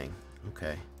doing his thing.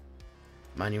 Okay.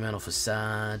 Monumental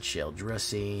Facade.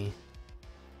 Sheoldred.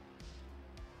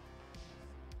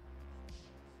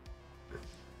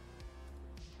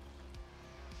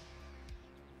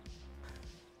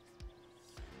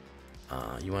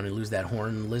 You want to lose that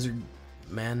Horn Lizard,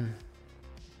 man?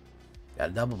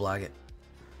 Gotta double block it.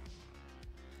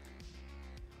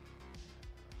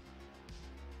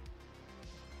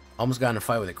 Almost got in a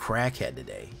fight with a crackhead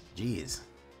today. Jeez.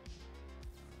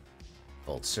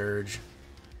 Volt Surge.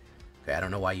 Okay, I don't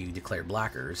know why you declared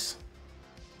blockers.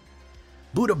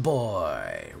 Buddha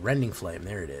Boy. Rending Flame.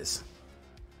 There it is.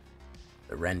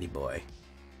 The Rendy Boy.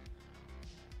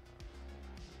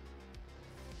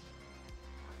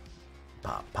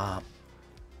 Pop, pop.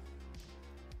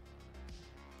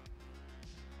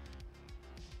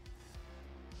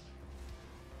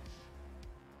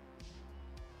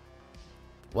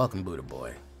 Welcome, Buddha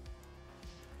Boy.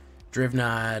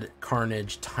 Drivnod,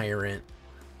 Carnage, Tyrant.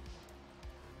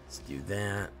 Let's do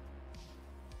that.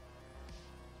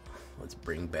 Let's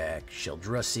bring back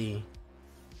Sheoldred.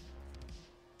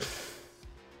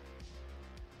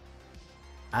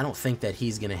 I don't think that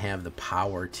he's going to have the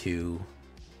power to...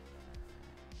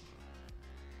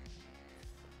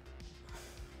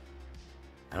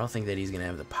 I don't think that he's going to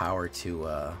have the power to...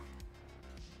 I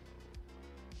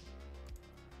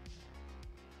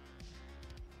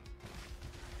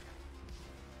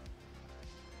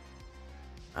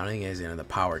don't think he's going to have the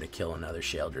power to kill another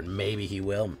Sheoldred. Maybe he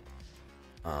will.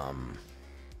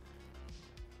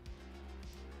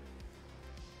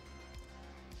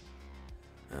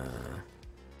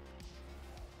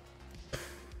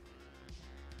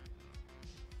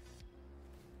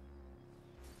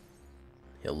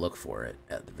 He'll look for it,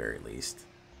 at the very least.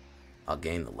 I'll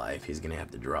gain the life. He's going to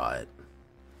have to draw it.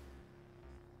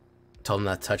 Told him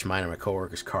not to touch mine or my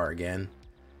coworker's car again.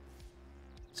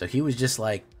 So he was just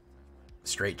like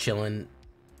straight chilling,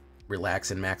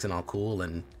 relaxing, maxing all cool,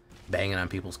 and banging on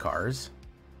people's cars.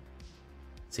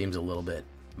 Seems a little bit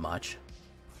much.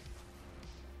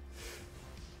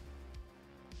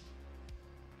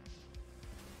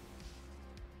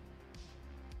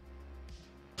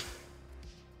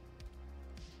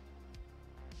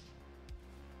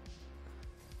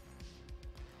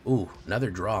 Ooh,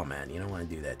 another draw, man. You don't want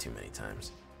to do that too many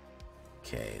times.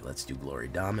 Okay, let's do Glory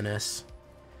Dominus.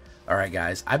 Alright,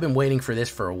 guys. I've been waiting for this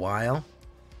for a while.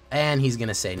 And he's going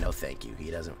to say no thank you.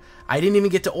 He doesn't... I didn't even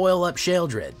get to oil up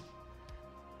Sheoldred.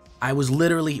 I was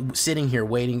literally sitting here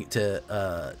waiting to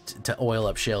oil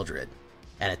up Sheoldred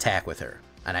and attack with her.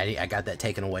 And I got that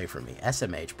taken away from me.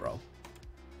 SMH, bro.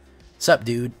 Sup,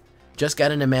 dude? Just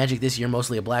got into Magic this year,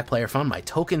 mostly a black player. Found my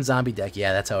token zombie deck.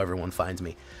 Yeah, that's how everyone finds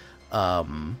me.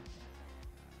 And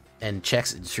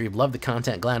checks stream. Love the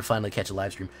content. Glad to finally catch a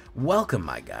live stream. Welcome,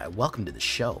 my guy. Welcome to the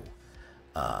show.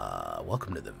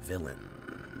 Welcome to the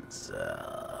villains.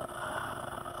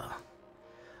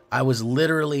 I was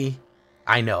literally...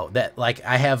 I know that, like,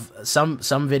 I have some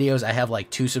videos, I have like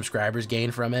 2 subscribers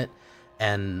gained from it,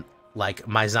 and like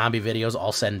my zombie videos,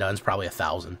 all said and done, is probably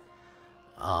 1,000.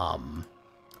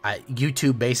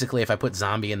 YouTube basically, if I put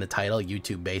zombie in the title,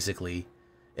 YouTube basically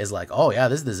is like, oh yeah,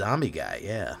 this is the zombie guy,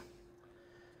 yeah.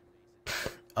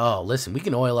 Oh, listen, we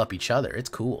can oil up each other. It's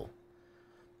cool.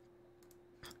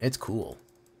 It's cool.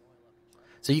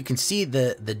 So you can see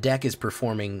the deck is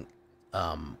performing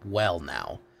well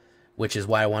now, which is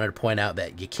why I wanted to point out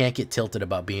that you can't get tilted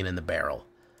about being in the barrel.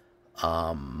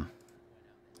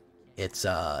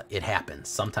 It happens.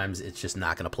 Sometimes it's just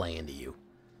not going to play into you.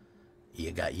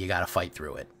 You got to fight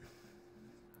through it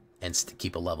and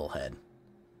keep a level head.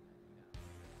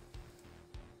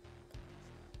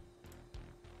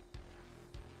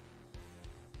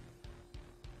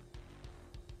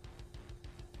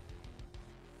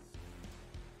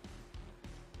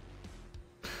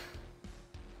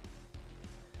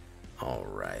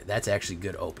 Alright, that's actually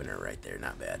good opener right there,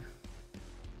 not bad.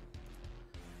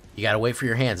 You gotta wait for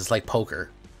your hands, it's like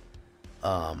poker.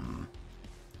 I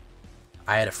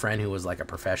had a friend who was like a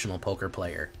professional poker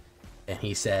player, and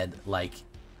he said, like,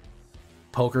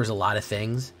 poker's a lot of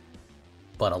things,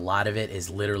 but a lot of it is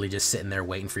literally just sitting there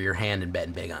waiting for your hand and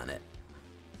betting big on it.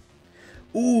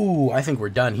 Ooh, I think we're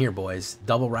done here, boys.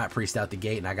 Double Rot Priest out the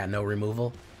gate, and I got no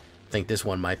removal. I think this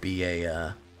one might be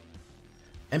a,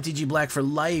 MTG Black for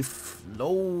life. No,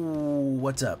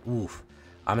 what's up? Oof.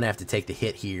 I'm going to have to take the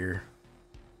hit here.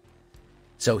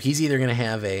 So he's either going to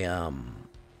have a,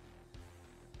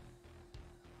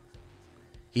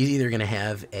 he's either going to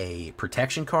have a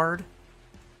protection card,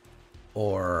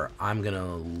 or I'm going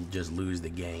to just lose the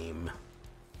game.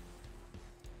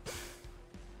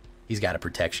 He's got a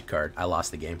protection card. I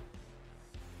lost the game.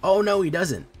 Oh, no, he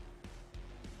doesn't.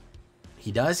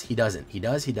 He does? He doesn't. He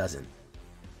does? He doesn't.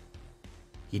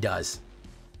 He does.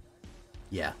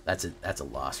 Yeah, that's a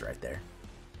loss right there.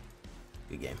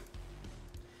 Good game.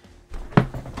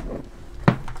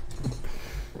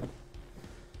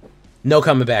 No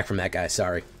coming back from that guy,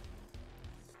 sorry.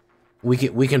 We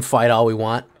can fight all we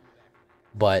want,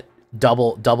 but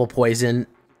double poison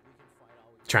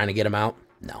trying to get him out?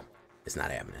 No, it's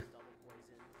not happening.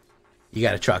 You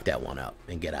got to chalk that one up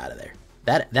and get out of there.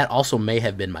 That also may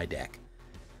have been my deck,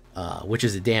 which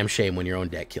is a damn shame when your own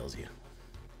deck kills you.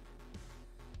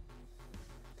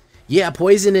 Yeah,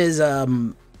 poison is,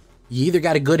 you either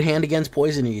got a good hand against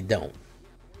poison or you don't.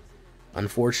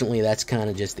 Unfortunately, that's kind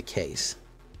of just the case.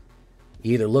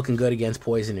 You're either looking good against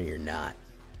poison or you're not.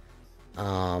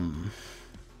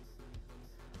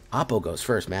 Oppo goes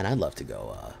first, man. I'd love to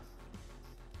go.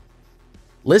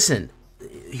 Listen,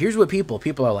 here's what people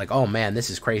are like, oh man, this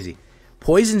is crazy.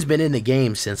 Poison's been in the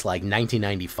game since like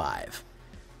 1995.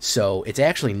 So it's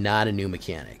actually not a new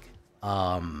mechanic.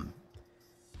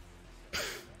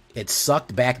 It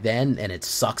sucked back then, and it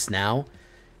sucks now,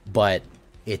 but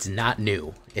It's not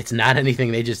new. It's not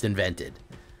anything they just invented.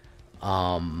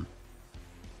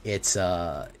 It's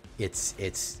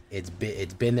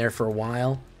been there for a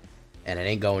while, and it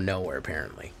ain't going nowhere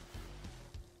apparently.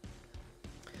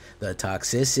 The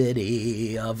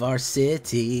toxicity of our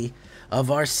city,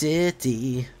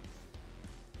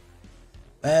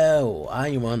 Oh, I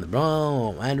am on the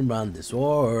wrong, I'm on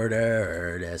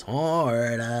disorder,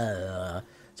 disorder.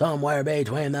 Somewhere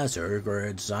between the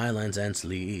sacred silence and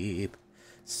sleep.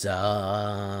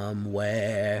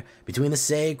 Somewhere between the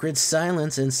sacred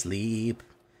silence and sleep.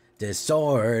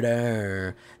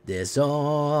 Disorder, disorder.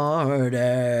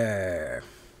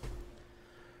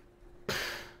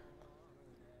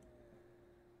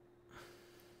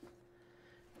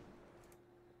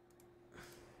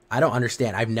 I don't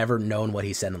understand. I've never known what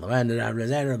he said in the Minotaur.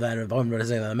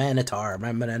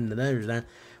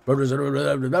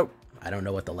 I don't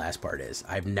know what the last part is.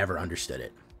 I've never understood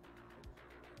it.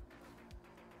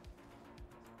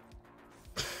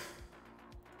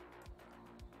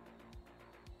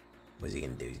 What's he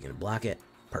gonna do? He's gonna block it?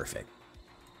 Perfect.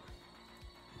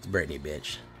 It's Brittany,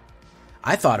 bitch.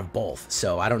 I thought of both,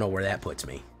 so I don't know where that puts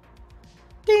me.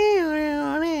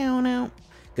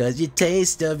 Cause your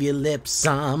taste of your lips,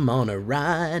 I'm on a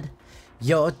ride.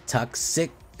 You're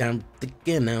toxic, I'm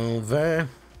thinking over.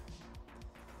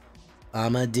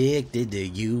 I'm addicted to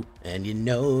you, and you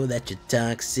know that you're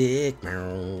toxic.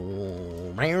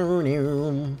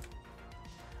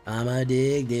 I'm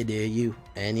addicted to you,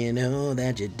 and you know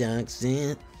that you're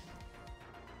toxic.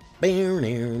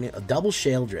 A double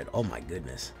Sheoldred, oh my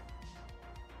goodness.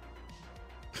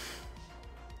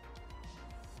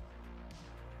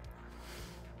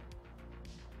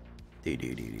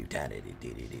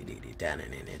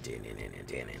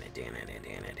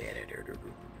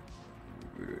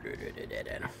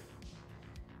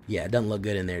 Yeah, it doesn't look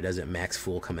good in there, does it? Max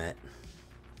Full Comet.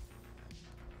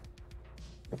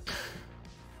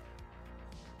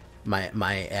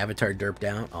 My avatar derped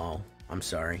out. Oh, I'm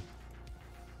sorry.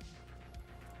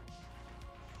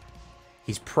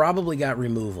 He's probably got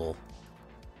removal.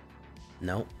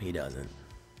 Nope, he doesn't.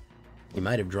 He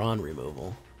might have drawn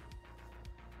removal.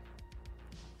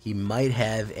 He might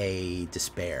have a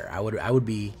despair. I wouldn't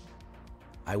be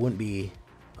a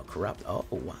corrupt. Oh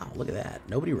wow, look at that.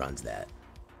 Nobody runs that.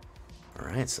 All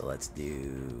right, so let's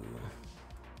do.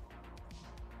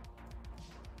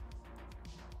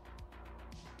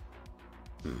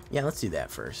 Yeah, let's do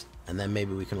that first, and then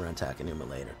maybe we can run Takenuma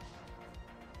later.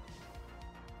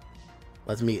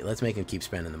 Let's make him keep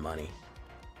spending the money.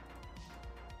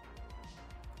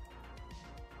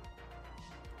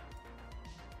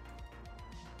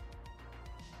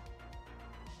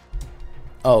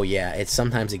 Oh yeah, it's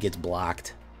sometimes it gets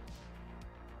blocked.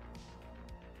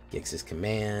 Gix's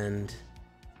command.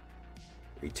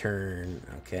 Return,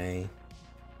 okay.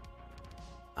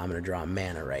 I'm gonna draw a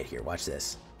mana right here. Watch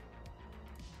this.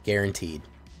 Guaranteed.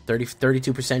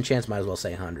 32% chance, might as well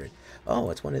say 100. Oh,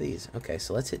 it's one of these. Okay,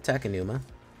 so let's hit Takenuma.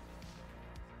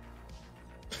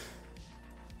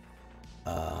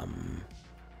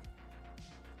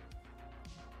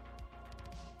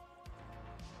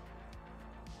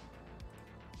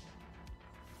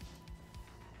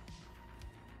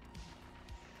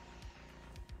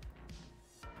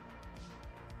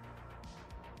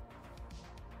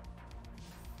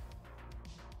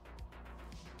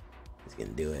 He's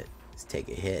gonna do it. Let's take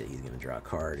a hit. He's gonna draw a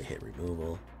card to hit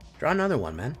removal. Draw another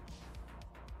one, man.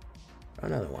 Draw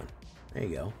another one. There you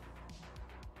go.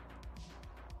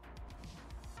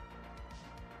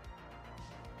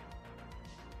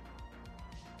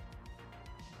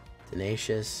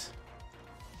 Tenacious.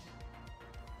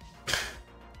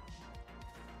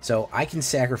 So I can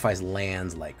sacrifice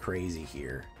lands like crazy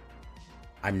here.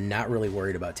 I'm not really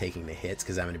worried about taking the hits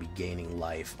because I'm going to be gaining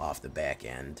life off the back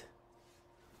end.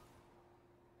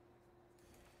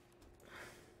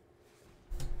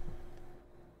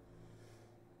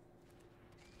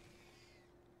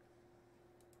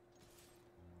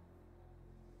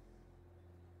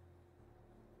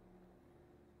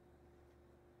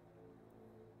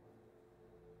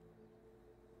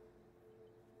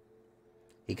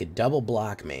 He could double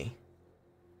block me.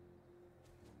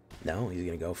 No, he's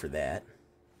going to go for that.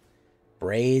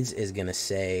 Braids is going to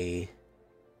say,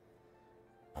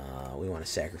 we want to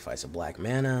sacrifice a black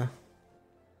mana.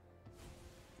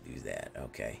 Use that.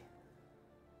 Okay.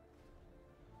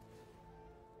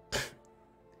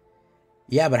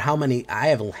 Yeah, but how many? I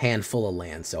have a handful of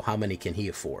lands, so how many can he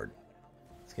afford?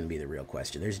 It's going to be the real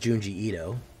question. There's Junji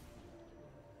Ito.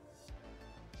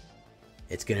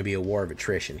 It's going to be a war of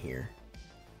attrition here.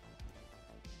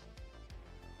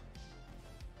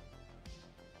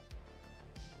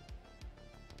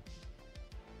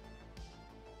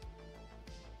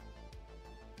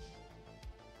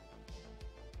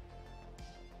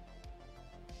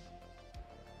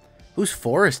 Who's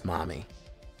Forest Mommy?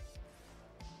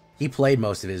 He played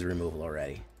most of his removal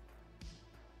already.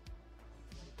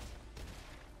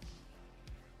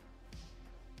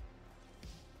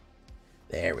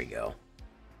 There we go.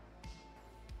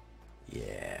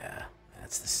 Yeah,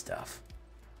 that's the stuff.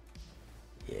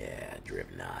 Yeah,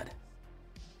 Drivnod.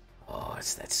 Oh,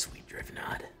 it's that sweet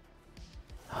Drivnod.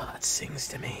 Oh, it sings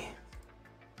to me.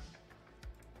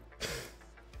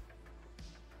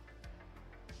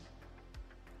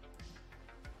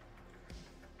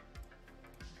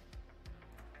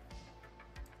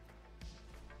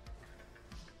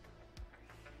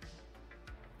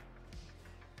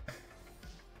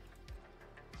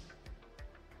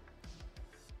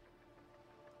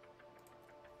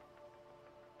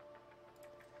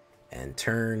 And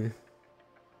turn.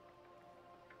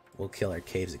 We'll kill our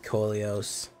Caves of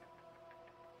Koilos.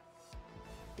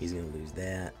 He's going to lose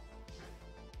that.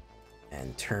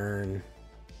 And turn.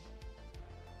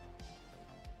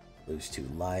 Lose 2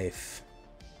 life.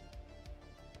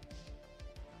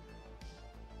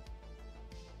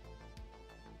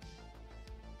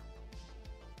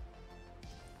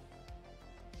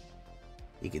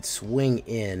 He could swing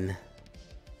in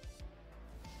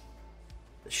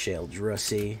the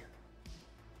Sheoldred.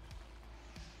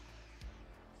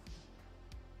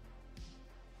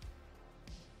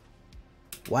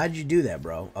 Why'd you do that,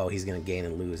 bro? Oh, he's gonna gain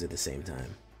and lose at the same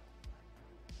time.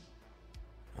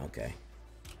 Okay.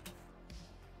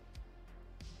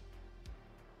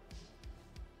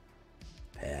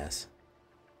 Pass.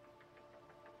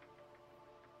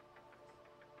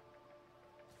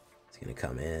 He's gonna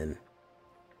come in.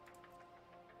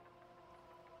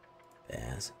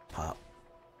 Pass. Pop.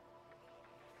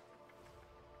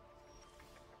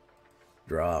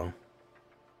 Draw.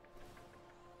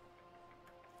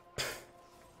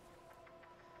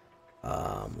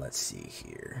 Let's see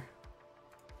here.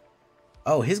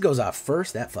 Oh, his goes off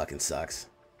first? That fucking sucks.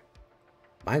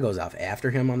 Mine goes off after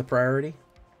him on the priority?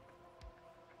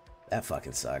 That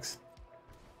fucking sucks.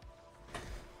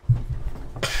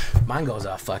 Mine goes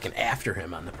off fucking after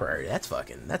him on the priority.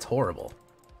 That's horrible.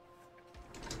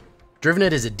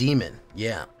 Drivnod is a demon.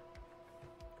 Yeah.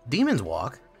 Demons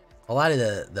walk. A lot of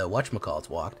the whatchamacallits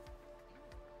walked.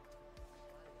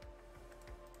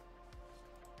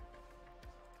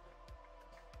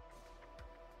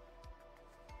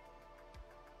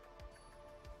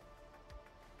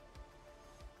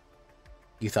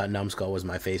 You thought Numbskull was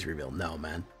my face reveal. No,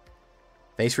 man.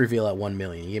 Face reveal at 1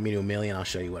 million. You get me to 1 million, I'll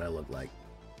show you what I look like.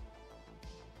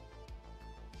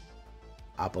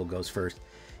 Oppo goes first.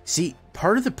 See,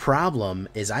 part of the problem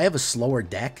is I have a slower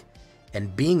deck,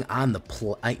 and being on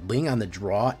the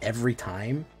draw every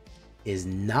time is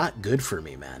not good for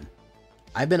me, man.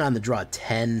 I've been on the draw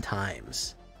 10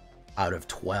 times out of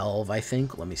 12, I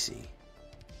think. Let me see.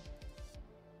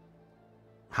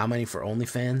 How many for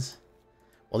OnlyFans?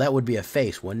 Well, that would be a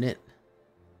face, wouldn't it?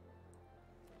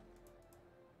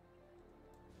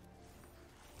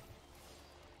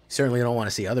 Certainly don't want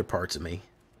to see other parts of me.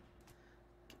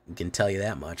 I can tell you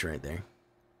that much right there.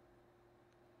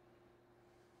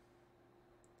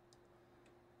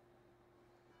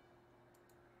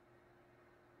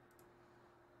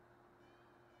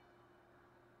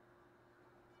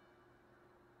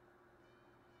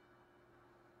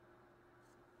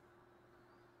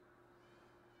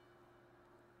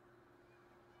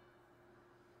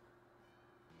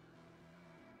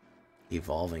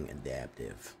 Evolving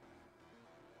adaptive.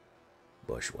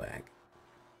 Bushwhack.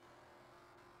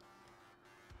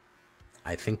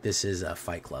 I think this is a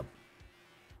Fight Club.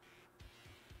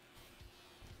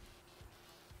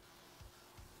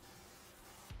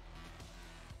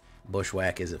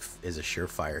 Bushwhack is a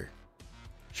surefire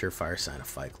sign of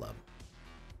Fight Club.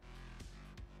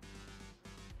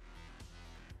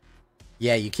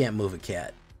 Yeah, you can't move a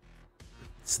cat.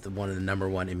 It's one of the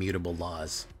 #1 immutable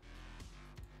laws.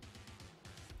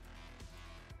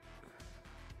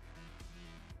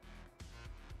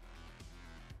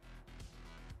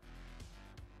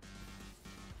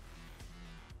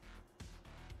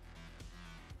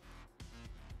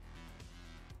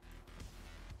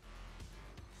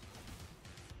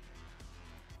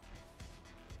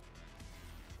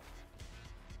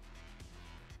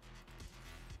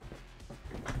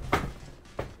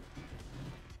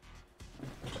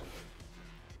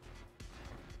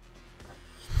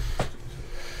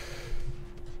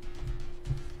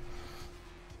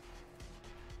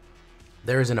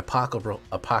 There is an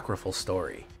apocryphal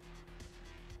story.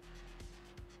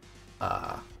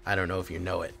 I don't know if you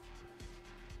know it.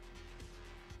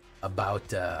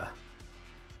 About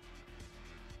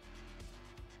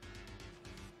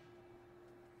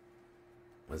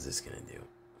what's this gonna do?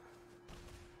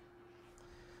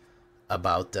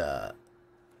 About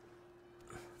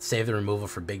save the removal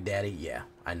for Big Daddy. Yeah,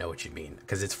 I know what you mean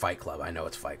because it's Fight Club. I know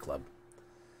it's Fight Club.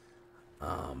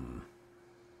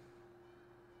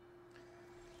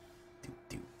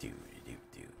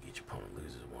 Each opponent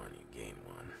loses one, you gain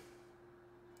one.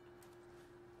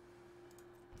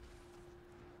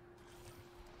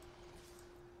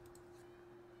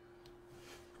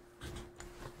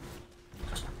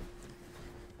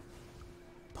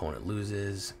 Opponent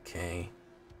loses. Okay.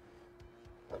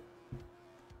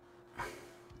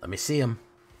 Let me see him.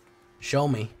 Show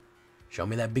me. Show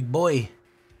me that big boy.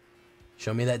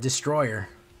 Show me that destroyer.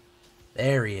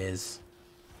 There he is.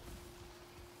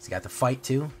 He's got the fight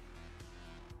too.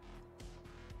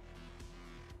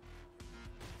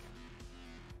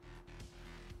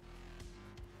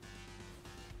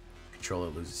 Controller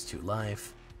loses 2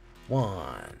 life.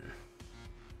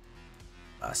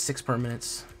 6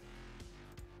 permanents.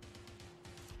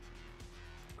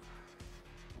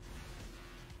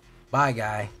 Bye,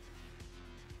 guy.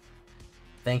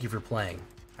 Thank you for playing.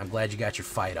 I'm glad you got your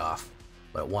fight off,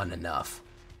 but it wasn't enough.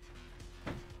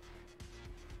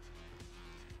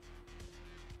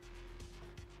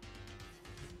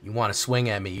 You want to swing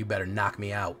at me, you better knock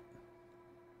me out.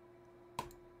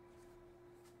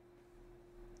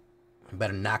 You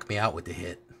better knock me out with the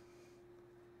hit.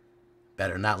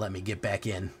 Better not let me get back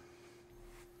in.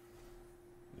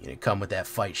 You didn't come with that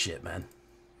fight shit, man.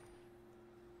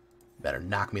 Better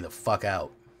knock me the fuck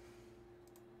out.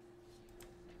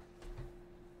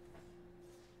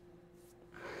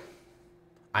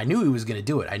 I knew he was going to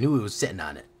do it. I knew he was sitting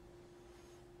on it.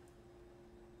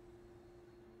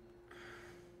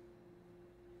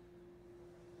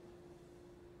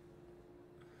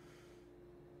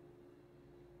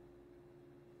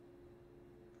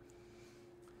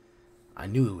 I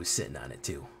knew he was sitting on it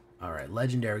too. All right,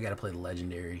 legendary. We got to play the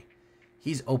legendary.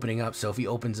 He's opening up, so if he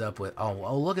opens up with...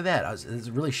 Oh, look at that. It's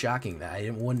really shocking that I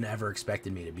wouldn't ever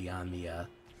expected me to be on the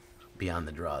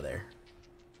draw there.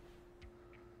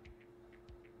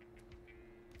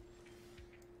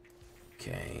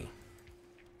 Okay.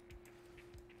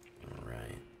 All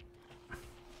right.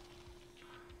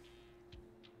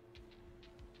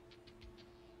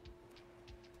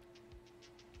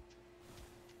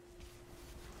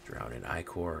 Drown in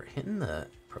il-Kor. Hitting the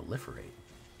proliferate.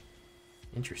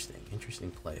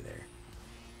 Interesting play there.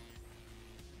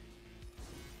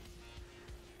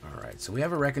 Alright, so we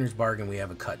have a Reckoner's Bargain, we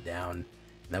have a Cut Down, and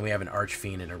then we have an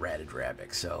Archfiend and a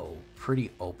Ratadrabik, so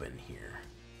pretty open here.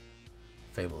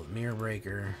 Fable of Mirror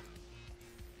Breaker.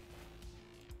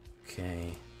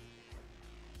 Okay.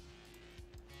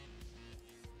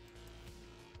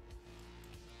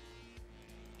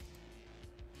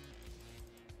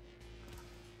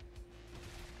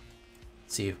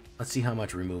 Let's see how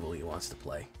much removal he wants to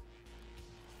play.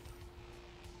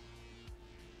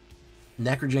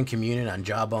 Necrogen Communion on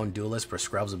Jawbone Duelist for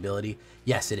Scrub's ability.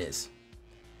 Yes, it is.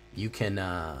 You can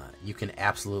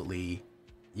absolutely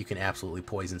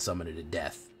poison someone to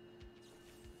death.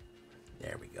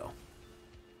 There we go.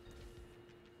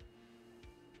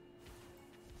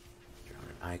 Draw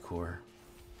an il-Kor.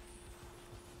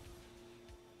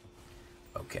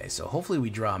 Okay, so hopefully we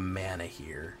draw mana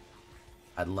here.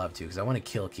 I'd love to, because I want to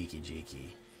kill Kiki-Jiki.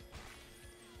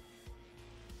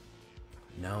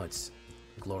 No, it's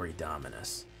Glory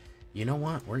Dominus. You know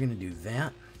what? We're going to do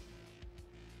that.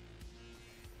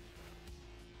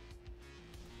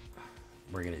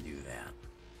 We're going to do that.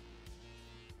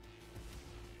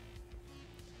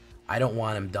 I don't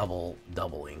want him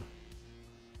doubling.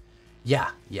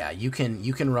 Yeah, you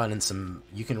can run an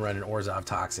Orzhov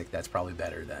Toxic. That's probably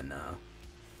better than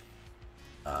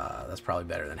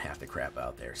half the crap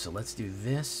out there. So let's do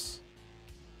this.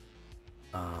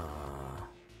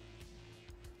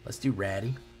 Let's do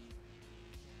Ratty.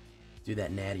 Do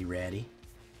that natty Ratty.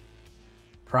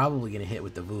 Probably gonna hit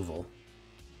with the Voovel.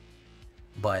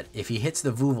 But if he hits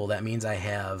the Voovel, that means I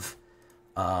have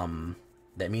 3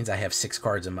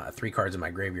 cards in my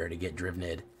graveyard to get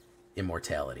Drivnod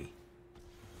Immortality.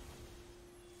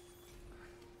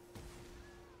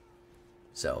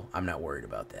 So I'm not worried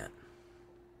about that.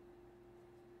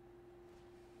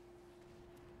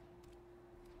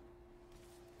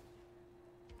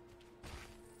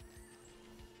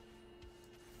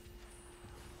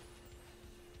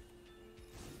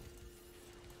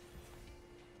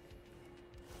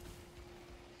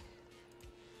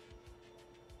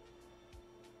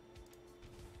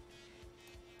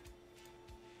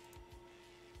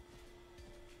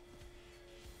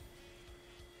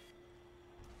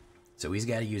 So he's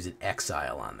got to use an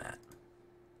Exile on that.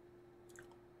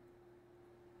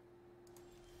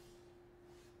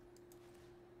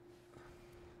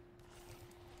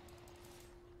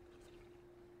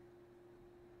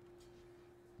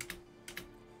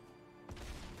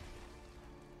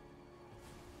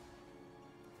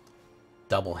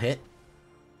 Double hit.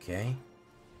 Okay.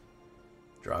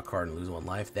 Draw a card and lose 1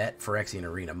 life. That Phyrexian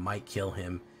Arena might kill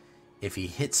him. If he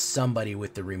hits somebody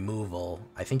with the removal,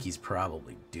 I think he's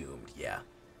probably doomed. Yeah.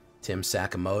 Tim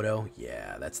Sakamoto.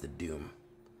 Yeah, that's the doom.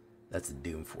 That's the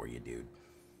doom for you, dude.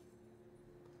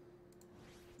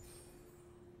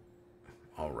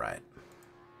 All right.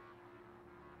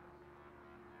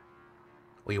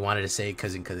 Well, you wanted to say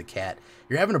because of cat.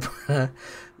 You're having a...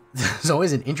 There's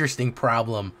always an interesting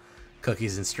problem,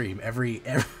 Cookies in stream. Every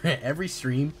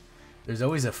stream, there's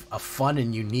always a fun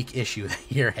and unique issue that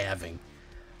you're having.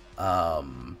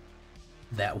 That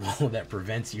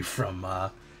prevents you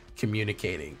from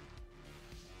communicating.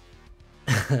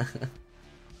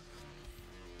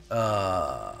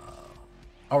 All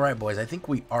right, boys. I think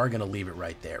we are gonna leave it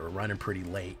right there. We're running pretty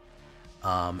late,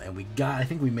 and I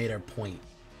think we made our point.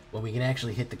 When we can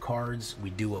actually hit the cards, we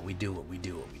do what we do.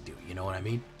 You know what I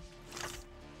mean?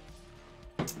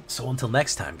 So until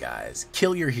next time, guys,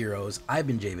 kill your heroes. I've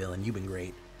been Jay Villain. You've been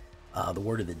great. The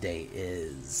word of the day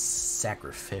is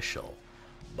sacrificial.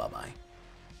 Bye-bye.